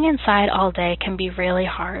 Being inside all day can be really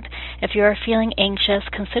hard. If you are feeling anxious,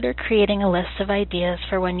 consider creating a list of ideas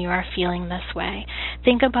for when you are feeling this way.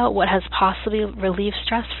 Think about what has possibly relieved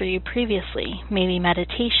stress for you previously, maybe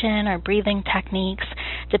meditation or breathing techniques,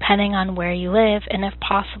 depending on where you live, and if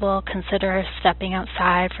possible, consider stepping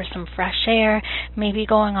outside for some fresh air, maybe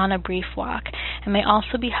going on a brief walk. It may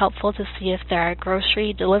also be helpful to see if there are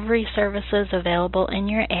grocery delivery services available in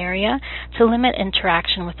your area to limit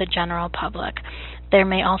interaction with the general public. There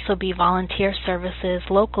may also be volunteer services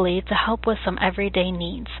locally to help with some everyday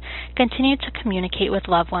needs. Continue to communicate with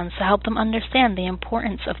loved ones to help them understand the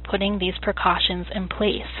importance of putting these precautions in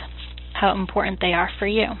place, how important they are for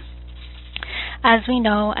you. As we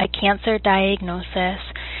know, a cancer diagnosis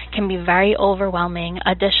can be very overwhelming.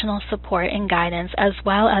 Additional support and guidance, as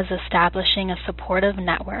well as establishing a supportive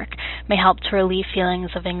network, may help to relieve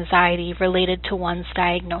feelings of anxiety related to one's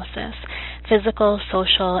diagnosis. Physical,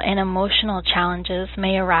 social, and emotional challenges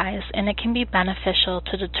may arise, and it can be beneficial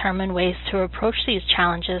to determine ways to approach these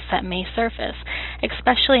challenges that may surface,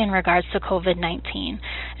 especially in regards to COVID-19.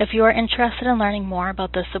 If you are interested in learning more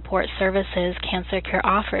about the support services Cancer Care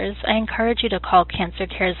offers, I encourage you to call Cancer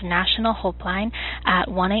Care's national helpline at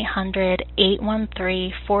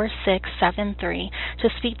 1-800-813-4673 to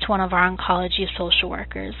speak to one of our oncology social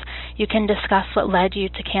workers. You can discuss what led you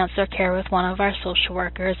to Cancer Care with one of our social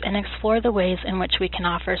workers and explore the ways in which we can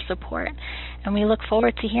offer support. And we look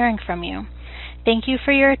forward to hearing from you. Thank you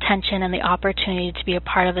for your attention and the opportunity to be a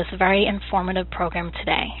part of this very informative program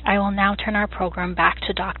today. I will now turn our program back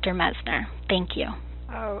to Dr. Mesner. Thank you.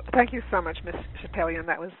 Oh, thank you so much, Ms. Chapelian.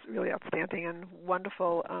 That was really outstanding and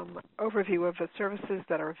wonderful overview of the services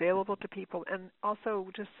that are available to people, and also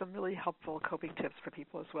just some really helpful coping tips for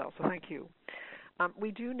people as well. So thank you.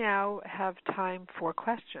 We do now have time for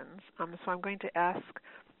questions, so I'm going to ask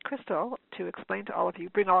Crystal to explain to all of you,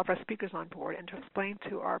 bring all of our speakers on board, and to explain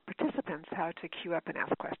to our participants how to queue up and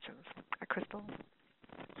ask questions. Crystal?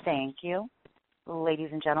 Thank you.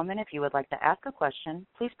 Ladies and gentlemen, if you would like to ask a question,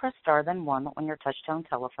 please press star then 1 on your touchtone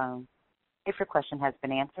telephone. If your question has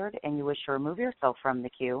been answered and you wish to remove yourself from the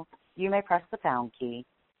queue, you may press the pound key.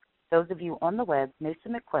 Those of you on the web may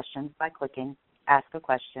submit questions by clicking Ask a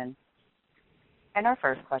Question. And our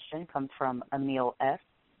first question comes from Emil S.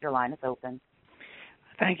 Your line is open.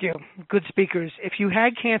 Thank you. Good speakers. If you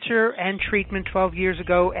had cancer and treatment 12 years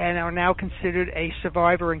ago and are now considered a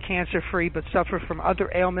survivor and cancer-free but suffer from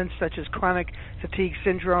other ailments such as chronic fatigue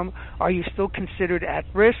syndrome, are you still considered at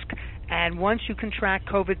risk? And once you contract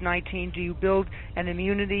COVID-19, do you build an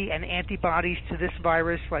immunity and antibodies to this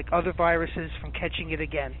virus like other viruses from catching it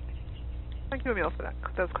again? Thank you, Emil, for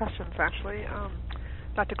those questions, actually.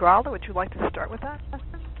 Dr. Gralla, would you like to start with that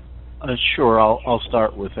question? Sure, I'll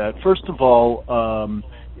start with that. First of all,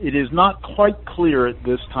 it is not quite clear at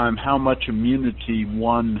this time how much immunity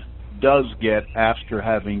one does get after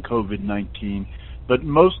having COVID-19, but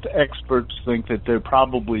most experts think that there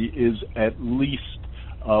probably is at least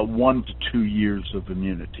 1 to 2 years of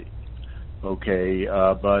immunity. Okay,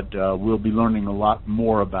 but we'll be learning a lot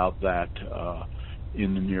more about that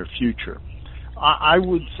in the near future. I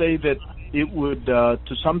would say that it would,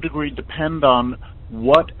 to some degree, depend on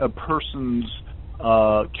what a person's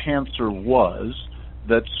cancer was,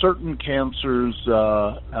 that certain cancers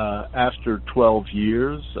after 12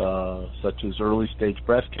 years, such as early-stage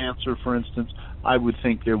breast cancer, for instance, I would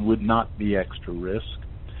think there would not be extra risk.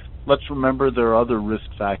 Let's remember there are other risk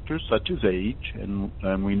factors, such as age, and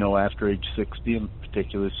we know after age 60, and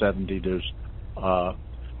particularly 70, there's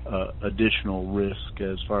additional risk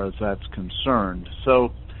as far as that's concerned.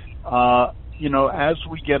 So, as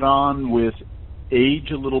we get on with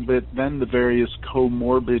age a little bit, then the various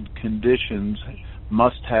comorbid conditions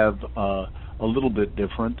must have a little bit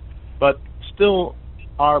different, but still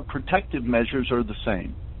our protective measures are the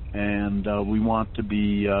same, and we want to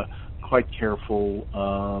be quite careful,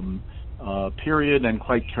 period, and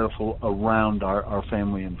quite careful around our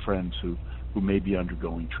family and friends who may be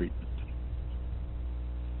undergoing treatment.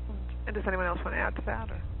 And does anyone else want to add to that?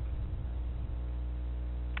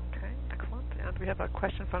 Okay, excellent. And we have a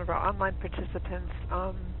question from one of our online participants.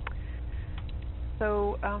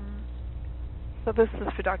 So this is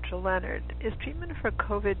for Dr. Leonard. Is treatment for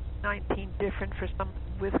COVID-19 different for someone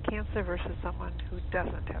with cancer versus someone who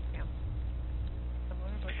doesn't have cancer?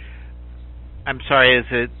 I'm sorry,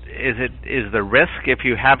 is the risk if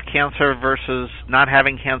you have cancer versus not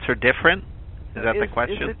having cancer different? Is that the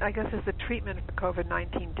question? Is the treatment for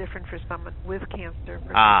COVID-19 different for someone with cancer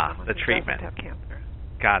versus someone the who treatment. doesn't have cancer?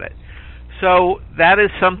 Got it. So that is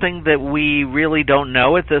something that we really don't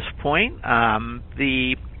know at this point.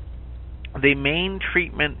 The main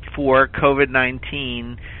treatment for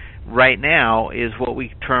COVID-19 right now is what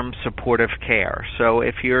we term supportive care. So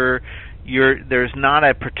if there's not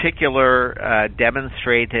a particular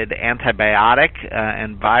demonstrated antibiotic,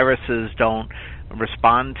 and viruses don't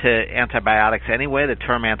respond to antibiotics anyway. The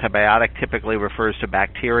term antibiotic typically refers to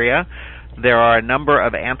bacteria. There are a number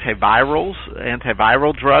of antiviral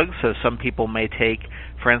drugs. So some people may take,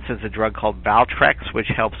 for instance, a drug called Valtrex, which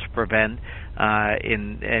helps prevent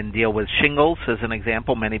and deal with shingles, as an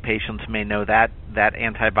example. Many patients may know that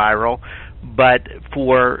antiviral. But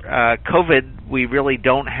for COVID, we really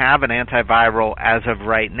don't have an antiviral as of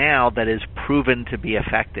right now that is proven to be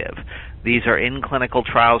effective. These are in clinical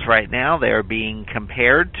trials right now. They are being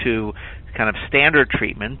compared to kind of standard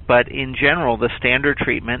treatment, but in general, the standard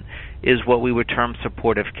treatment is what we would term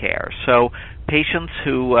supportive care. So patients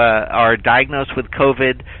who are diagnosed with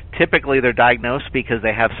COVID, typically they're diagnosed because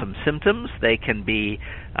they have some symptoms. They can be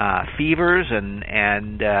fevers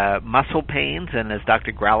and muscle pains, and as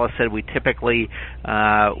Dr. Gralla said, we typically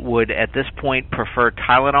would at this point prefer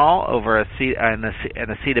Tylenol over an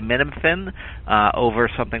acetaminophen over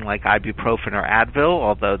something like ibuprofen or Advil,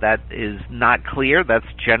 although that is not clear. That's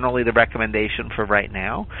generally the recommendation for right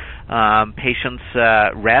now. Patients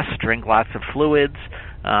rest, drink lots of fluids,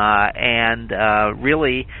 and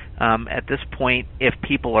really at this point, if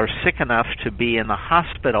people are sick enough to be in the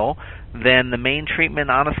hospital, then the main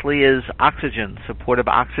treatment, honestly, is oxygen, supportive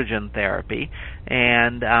oxygen therapy.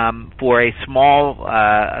 And for a small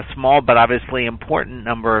but obviously important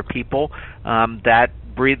number of people,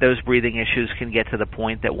 those breathing issues can get to the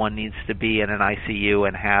point that one needs to be in an ICU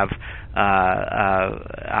and have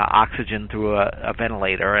oxygen through a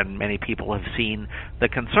ventilator. And many people have seen the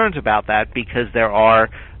concerns about that because there are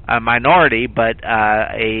a minority, but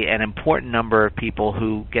an important number of people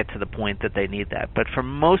who get to the point that they need that. But for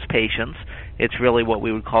most patients, it's really what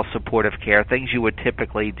we would call supportive care, things you would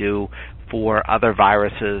typically do for other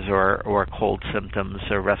viruses or cold symptoms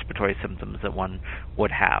or respiratory symptoms that one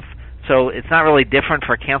would have. So it's not really different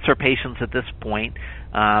for cancer patients at this point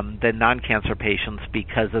than non-cancer patients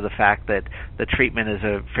because of the fact that the treatment is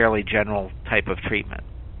a fairly general type of treatment.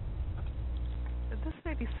 This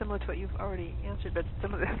may be similar to what you've already answered, but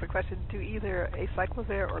similar to the question, do either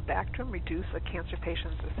acyclovir or Bactrim reduce a cancer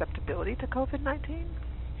patient's susceptibility to COVID-19?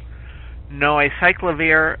 No,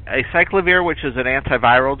 acyclovir, which is an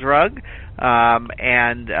antiviral drug,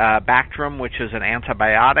 and Bactrim, which is an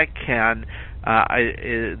antibiotic,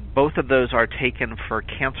 both of those are taken for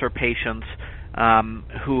cancer patients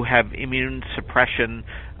who have immune suppression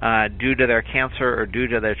due to their cancer or due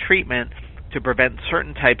to their treatment to prevent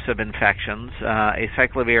certain types of infections.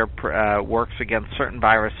 Acyclovir works against certain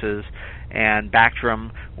viruses, and Bactrim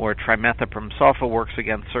or trimethoprim sulfa works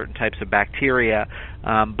against certain types of bacteria,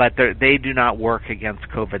 but they do not work against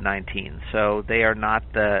COVID-19. So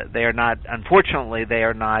unfortunately, they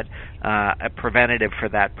are not a preventative for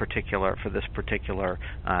this particular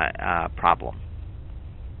problem.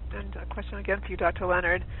 And a question again for you, Dr.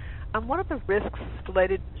 Leonard. What are the risks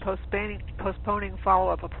related to postponing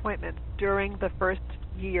follow-up appointments during the first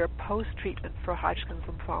year post-treatment for Hodgkin's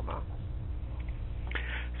lymphoma?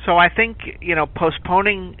 So I think,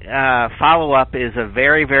 postponing follow-up is a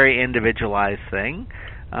very, very individualized thing.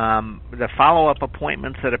 The follow-up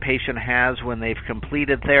appointments that a patient has when they've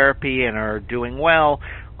completed therapy and are doing well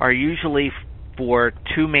are usually for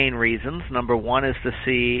two main reasons. Number one is to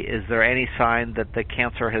see, is there any sign that the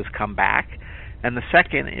cancer has come back? And the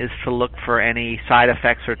second is to look for any side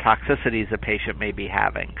effects or toxicities a patient may be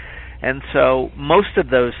having. And so most of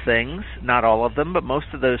those things, not all of them, but most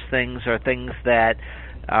of those things are things that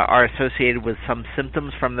are associated with some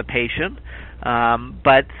symptoms from the patient,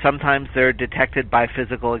 but sometimes they're detected by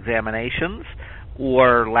physical examinations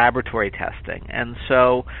or laboratory testing. And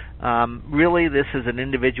so really this is an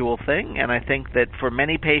individual thing, and I think that for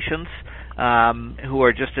many patients who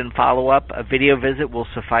are just in follow-up, a video visit will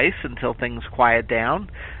suffice until things quiet down.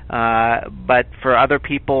 But for other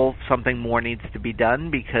people, something more needs to be done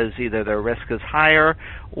because either their risk is higher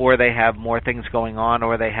or they have more things going on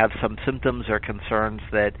or they have some symptoms or concerns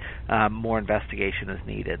that more investigation is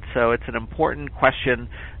needed. So it's an important question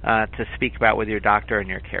to speak about with your doctor and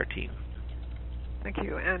your care team. Thank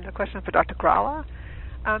you. And a question for Dr. Gralla.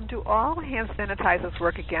 Do all hand sanitizers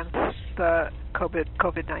work against the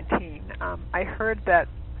COVID-19? I heard that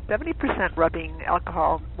 70% rubbing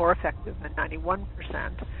alcohol more effective than 91%.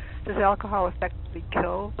 Does alcohol effectively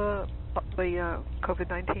kill the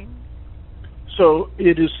COVID-19? So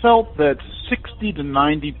it is felt that 60 to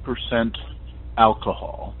 90%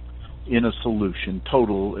 alcohol in a solution,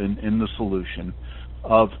 total in the solution,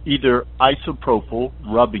 of either isopropyl,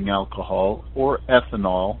 rubbing alcohol, or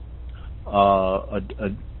ethanol,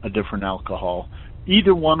 a different alcohol.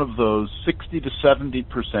 Either one of those, 60 to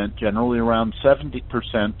 70%, generally around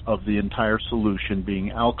 70% of the entire solution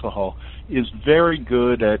being alcohol, is very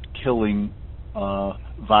good at killing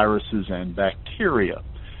viruses and bacteria.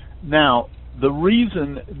 Now, the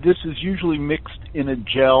reason this is usually mixed in a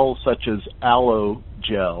gel such as aloe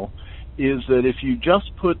gel is that if you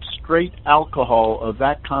just put straight alcohol of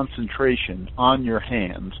that concentration on your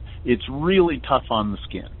hands, it's really tough on the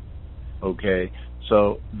skin. Okay,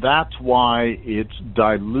 so that's why it's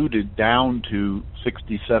diluted down to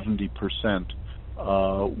 60-70%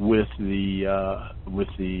 with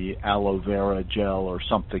the aloe vera gel or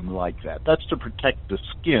something like that. That's to protect the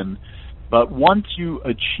skin. But once you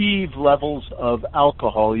achieve levels of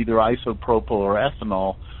alcohol, either isopropyl or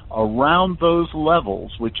ethanol, around those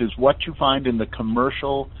levels, which is what you find in the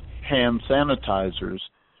commercial hand sanitizers,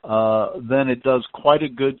 then it does quite a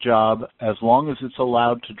good job, as long as it's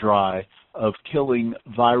allowed to dry, of killing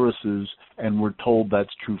viruses, and we're told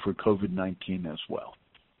that's true for COVID-19 as well.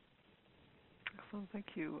 Excellent, thank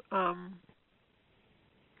you.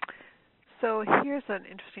 So here's an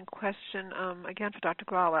interesting question, again for Dr.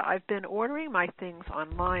 Gralla. I've been ordering my things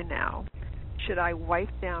online now. Should I wipe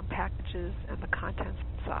down packages and the contents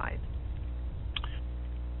inside?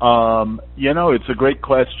 It's a great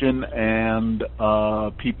question, and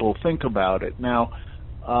people think about it. Now,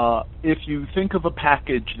 if you think of a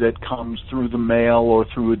package that comes through the mail or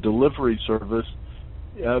through a delivery service,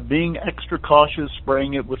 being extra cautious,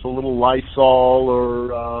 spraying it with a little Lysol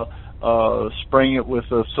or spraying it with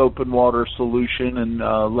a soap and water solution and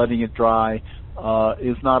letting it dry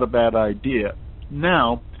is not a bad idea.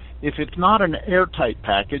 Now, if it's not an airtight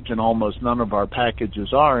package, and almost none of our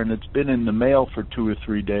packages are, and it's been in the mail for 2 or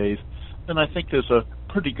 3 days, then I think there's a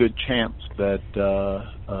pretty good chance that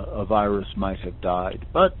a virus might have died.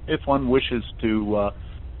 But if one wishes to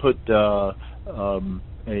put an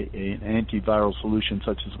antiviral solution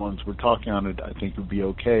such as ones we're talking on it, I think it would be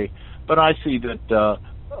okay. But I see that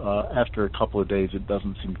after a couple of days, it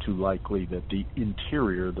doesn't seem too likely that the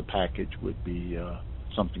interior of the package would be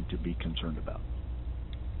something to be concerned about.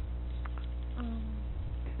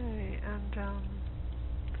 Okay, and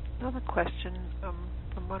another question from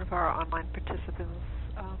one of our online participants.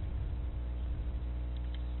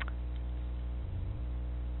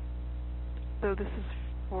 so this is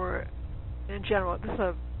for, in general, this is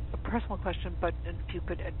a personal question, but if you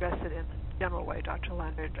could address it in a general way, Dr.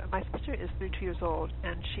 Leonard. My sister is 32 years old,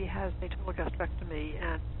 and she has a total gastrectomy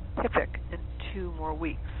and HIPIC in 2 more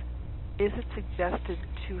weeks. Is it suggested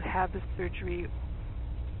to have the surgery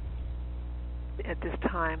at this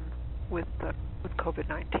time with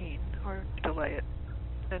COVID-19, or delay it?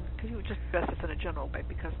 And could you just address this in a general way,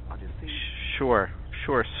 because obviously... Sure.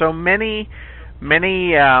 So many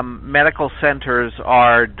medical centers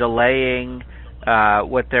are delaying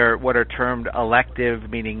what are termed elective,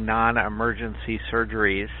 meaning non-emergency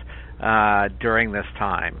surgeries during this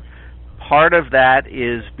time. Part of that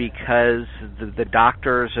is because the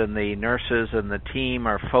doctors and the nurses and the team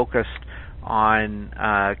are focused on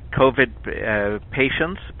COVID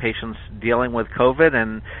patients dealing with COVID,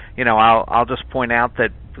 and I'll just point out that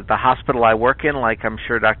the hospital I work in, like I'm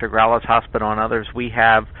sure Dr. Grala's hospital and others, we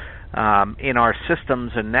have in our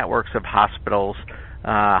systems and networks of hospitals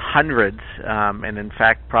hundreds, and in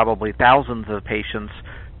fact probably thousands of patients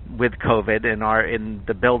with COVID. In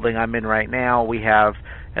the building I'm in right now, we have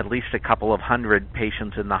at least a couple of hundred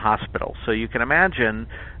patients in the hospital. So you can imagine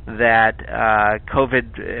that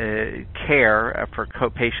COVID care for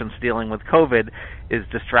patients dealing with COVID is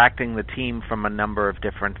distracting the team from a number of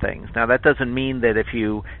different things. Now, that doesn't mean that if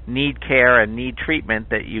you need care and need treatment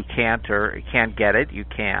that you can't get it. You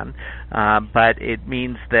can, but it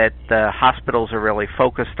means that the hospitals are really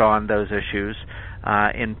focused on those issues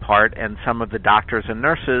in part, and some of the doctors and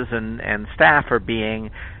nurses and staff are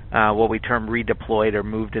being what we term redeployed or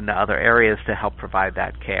moved into other areas to help provide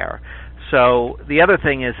that care. So the other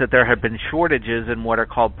thing is that there have been shortages in what are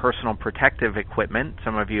called personal protective equipment.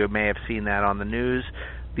 Some of you may have seen that on the news.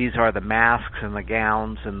 These are the masks and the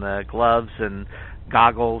gowns and the gloves and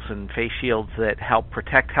goggles and face shields that help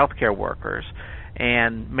protect healthcare workers.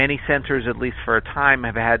 And many centers, at least for a time,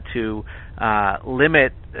 have had to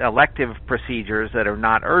limit elective procedures that are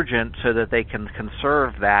not urgent so that they can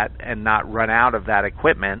conserve that and not run out of that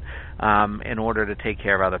equipment in order to take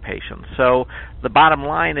care of other patients. So the bottom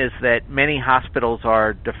line is that many hospitals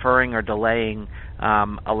are deferring or delaying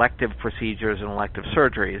elective procedures and elective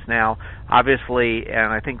surgeries. Now, obviously,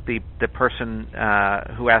 and I think the person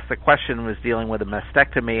who asked the question was dealing with a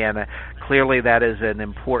mastectomy, and clearly that is an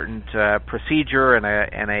important procedure and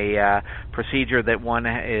a procedure that one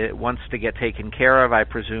wants to get taken care of, I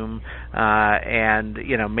presume, and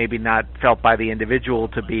maybe not felt by the individual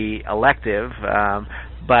to be elective.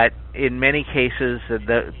 But in many cases,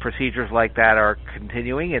 the procedures like that are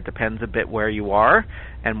continuing. It depends a bit where you are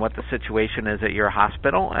and what the situation is at your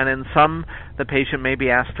hospital. And in some, the patient may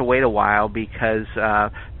be asked to wait a while because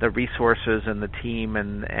the resources and the team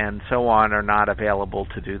and so on are not available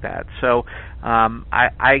to do that. So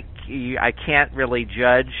I can't really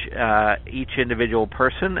judge each individual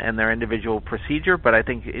person and their individual procedure, but I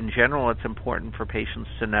think in general it's important for patients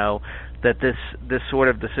to know that this sort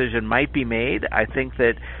of decision might be made. I think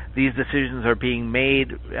that these decisions are being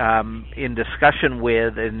made in discussion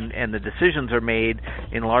with, and the decisions are made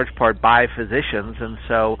in large part by physicians, and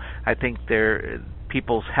so I think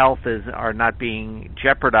people's health are not being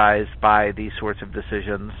jeopardized by these sorts of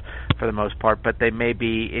decisions for the most part, but they may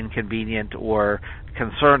be inconvenient or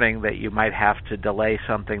concerning that you might have to delay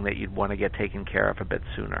something that you'd want to get taken care of a bit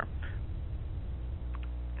sooner.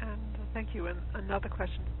 Thank you. And another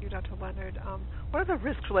question for you, Dr. Leonard. What are the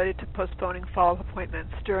risks related to postponing follow-up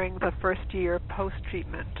appointments during the first year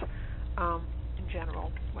post-treatment in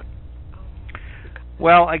general?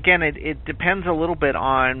 Well, again, it depends a little bit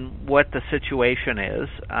on what the situation is.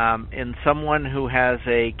 In someone who has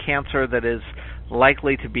a cancer that is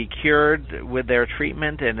likely to be cured with their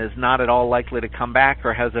treatment and is not at all likely to come back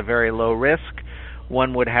or has a very low risk,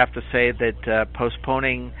 one would have to say that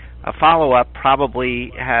postponing a follow-up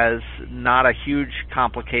probably has not a huge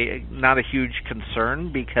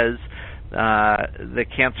concern because the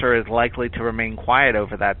cancer is likely to remain quiet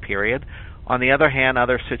over that period. On the other hand,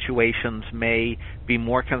 other situations may be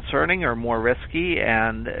more concerning or more risky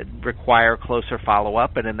and require closer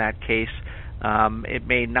follow-up, and in that case, it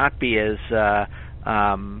may not be as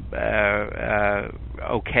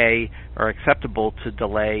okay or acceptable to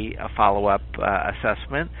delay a follow-up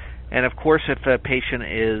assessment. And of course, if a patient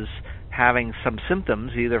is having some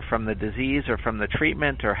symptoms, either from the disease or from the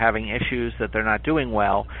treatment, or having issues that they're not doing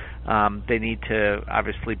well, they need to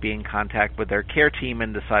obviously be in contact with their care team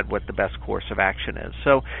and decide what the best course of action is.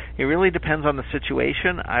 So it really depends on the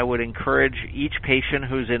situation. I would encourage each patient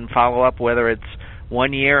who's in follow-up, whether it's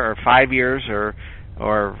 1 year or 5 years or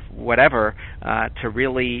or whatever, to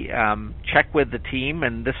really check with the team.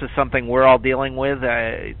 And this is something we're all dealing with.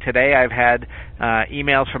 Today I've had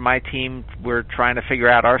emails from my team. We're trying to figure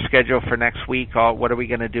out our schedule for next week. What are we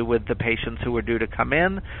going to do with the patients who are due to come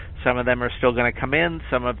in? Some of them are still going to come in.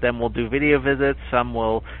 Some of them will do video visits. Some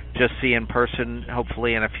will just see in person,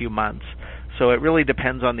 hopefully in a few months. So it really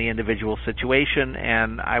depends on the individual situation,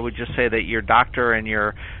 and I would just say that your doctor and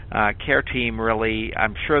your care team really,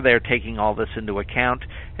 I'm sure they're taking all this into account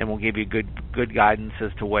and will give you good guidance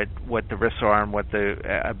as to what the risks are and what the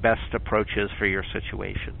best approach is for your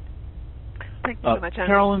situation. Thank you so much,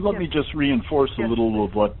 Carolyn, let me just reinforce a little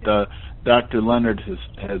of what Dr. Leonard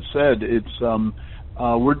has said. It's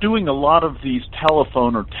we're doing a lot of these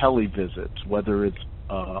telephone or televisits, whether it's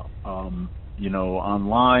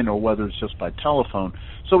online or whether it's just by telephone.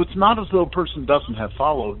 So it's not as though a person doesn't have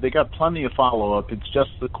follow-up. They got plenty of follow-up. It's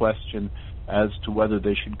just the question as to whether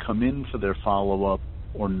they should come in for their follow-up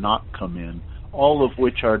or not come in, all of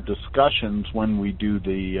which are discussions when we do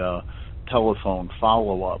the telephone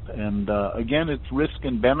follow-up. And again, it's risk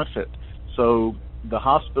and benefit. So the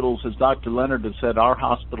hospitals, as Dr. Leonard has said, our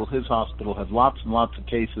hospital, his hospital, have lots and lots of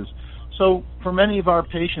cases. So for many of our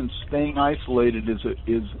patients, staying isolated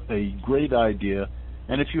is a great idea.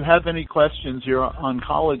 And if you have any questions, your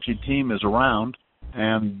oncology team is around,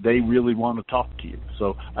 and they really want to talk to you.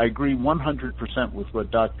 So I agree 100% with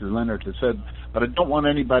what Dr. Leonard has said, but I don't want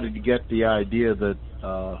anybody to get the idea that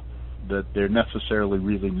they're necessarily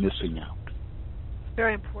really missing out.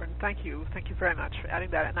 Very important. Thank you. Thank you very much for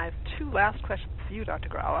adding that. And I have two last questions for you, Dr.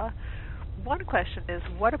 Gralla. One question is,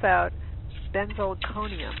 what about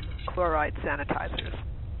benzalkonium chloride sanitizers?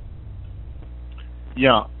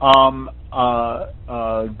 Yeah,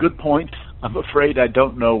 good point. I'm afraid I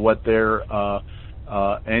don't know what their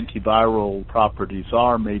antiviral properties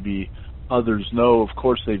are. Maybe others know. Of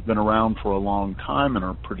course, they've been around for a long time and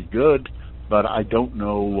are pretty good, but I don't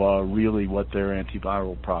know really what their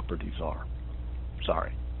antiviral properties are.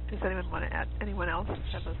 Sorry. Does anyone want to add? Anyone else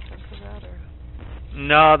have a sense of that? Or?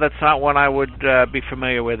 No, that's not one I would be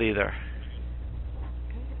familiar with either.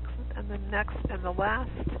 And the next and the last,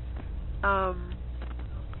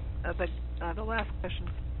 the last question,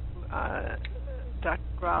 Dr.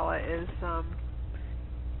 Gralla, is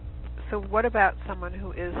so what about someone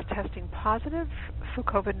who is testing positive for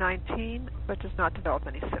COVID-19 but does not develop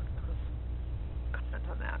any symptoms? Comment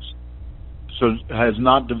on that. So has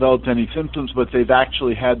not developed any symptoms, but they've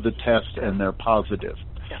actually had the test and they're positive.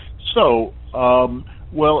 Yeah. So,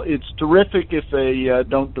 well, it's terrific if they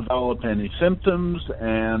don't develop any symptoms,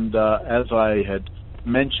 and as I had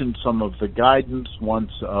mentioned, some of the guidance,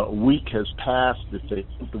 once a week has passed, if they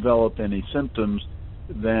don't develop any symptoms,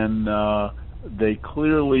 then they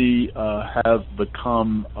clearly have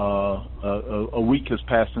become, a week has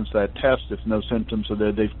passed since that test, if no symptoms are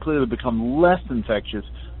there, they've clearly become less infectious,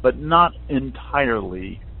 but not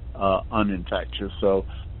entirely uninfectious. So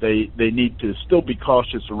they need to still be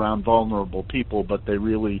cautious around vulnerable people, but they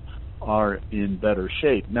really are in better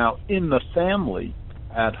shape. Now, in the family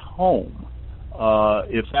at home,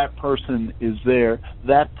 if that person is there,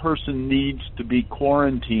 that person needs to be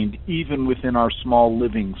quarantined even within our small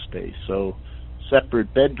living space. So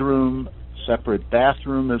separate bedroom, separate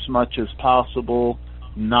bathroom as much as possible,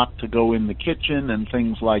 not to go in the kitchen and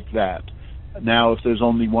things like that. Now, if there's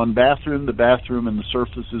only one bathroom, the bathroom and the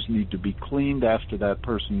surfaces need to be cleaned after that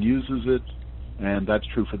person uses it, and that's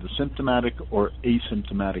true for the symptomatic or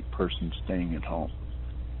asymptomatic person staying at home.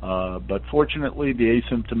 But fortunately, the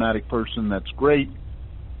asymptomatic person, that's great.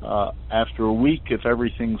 After a week, if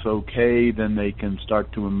everything's okay, then they can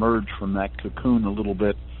start to emerge from that cocoon a little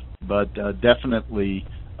bit, but definitely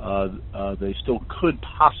they still could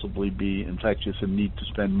possibly be infectious and need to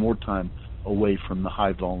spend more time away from the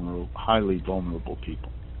highly vulnerable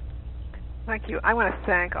people. Thank you. I want to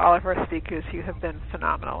thank all of our speakers. You have been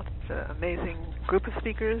phenomenal. It's an amazing group of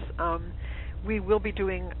speakers. We will be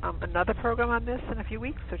doing another program on this in a few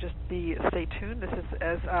weeks, so just stay tuned. This is,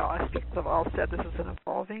 as our speakers have all said, this is an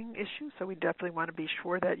evolving issue, so we definitely want to be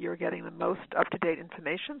sure that you're getting the most up-to-date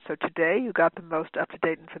information. So today you got the most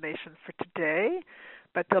up-to-date information for today,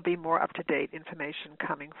 but there'll be more up-to-date information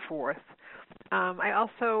coming forth. I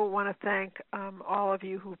also want to thank all of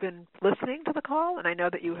you who've been listening to the call, and I know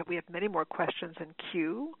that we have many more questions in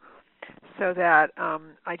queue, so that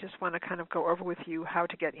I just want to kind of go over with you how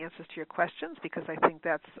to get answers to your questions, because I think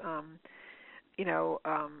that's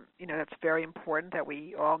that's very important that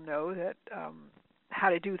we all know that how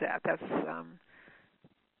to do that. That's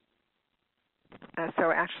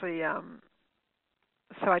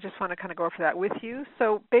so I just want to kind of go over that with you.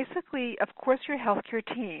 So basically, of course, your healthcare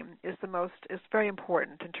team is very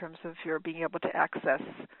important in terms of your being able to access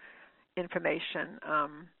information.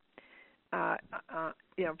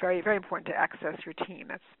 Very, very important to access your team.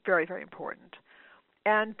 That's very, very important.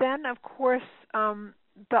 And then, of course,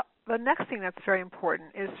 the next thing that's very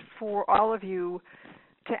important is for all of you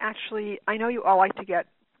to actually, I know you all like to get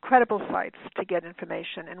credible sites to get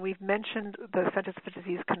information, and we've mentioned the Centers for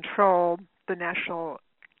Disease Control, the National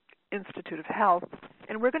Institute of Health,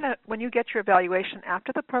 and we're going to, when you get your evaluation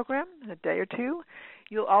after the program in a day or two,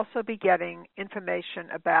 you'll also be getting information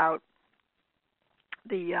about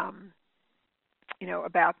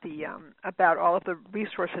about all of the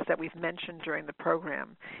resources that we've mentioned during the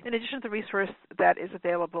program. In addition to the resource that is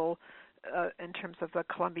available in terms of the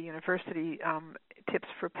Columbia University tips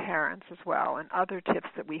for parents as well, and other tips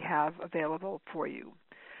that we have available for you.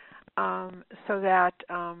 And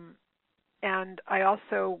I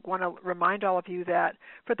also want to remind all of you that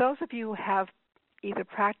for those of you who have either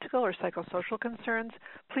practical or psychosocial concerns,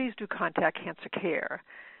 please do contact Cancer Care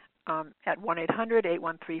at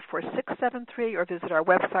 1-800-813-4673 or visit our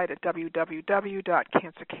website at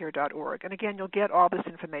www.cancercare.org. And again, you'll get all this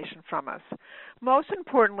information from us. Most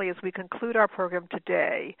importantly, as we conclude our program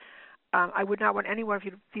today, I would not want any one of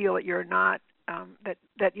you to feel that you're not that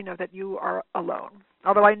you are alone.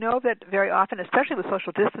 Although I know that very often, especially with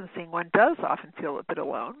social distancing, one does often feel a bit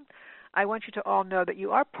alone. I want you to all know that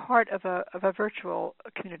you are part of a virtual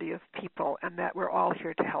community of people, and that we're all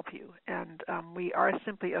here to help you. And we are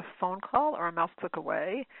simply a phone call or a mouse click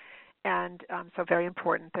away, and so very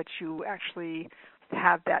important that you actually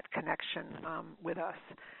have that connection with us.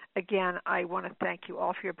 Again, I want to thank you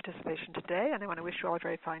all for your participation today, and I want to wish you all a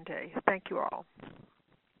very fine day. Thank you all.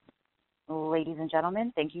 Ladies and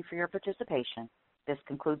gentlemen, thank you for your participation. This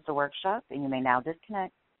concludes the workshop, and you may now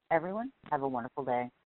disconnect. Everyone, have a wonderful day.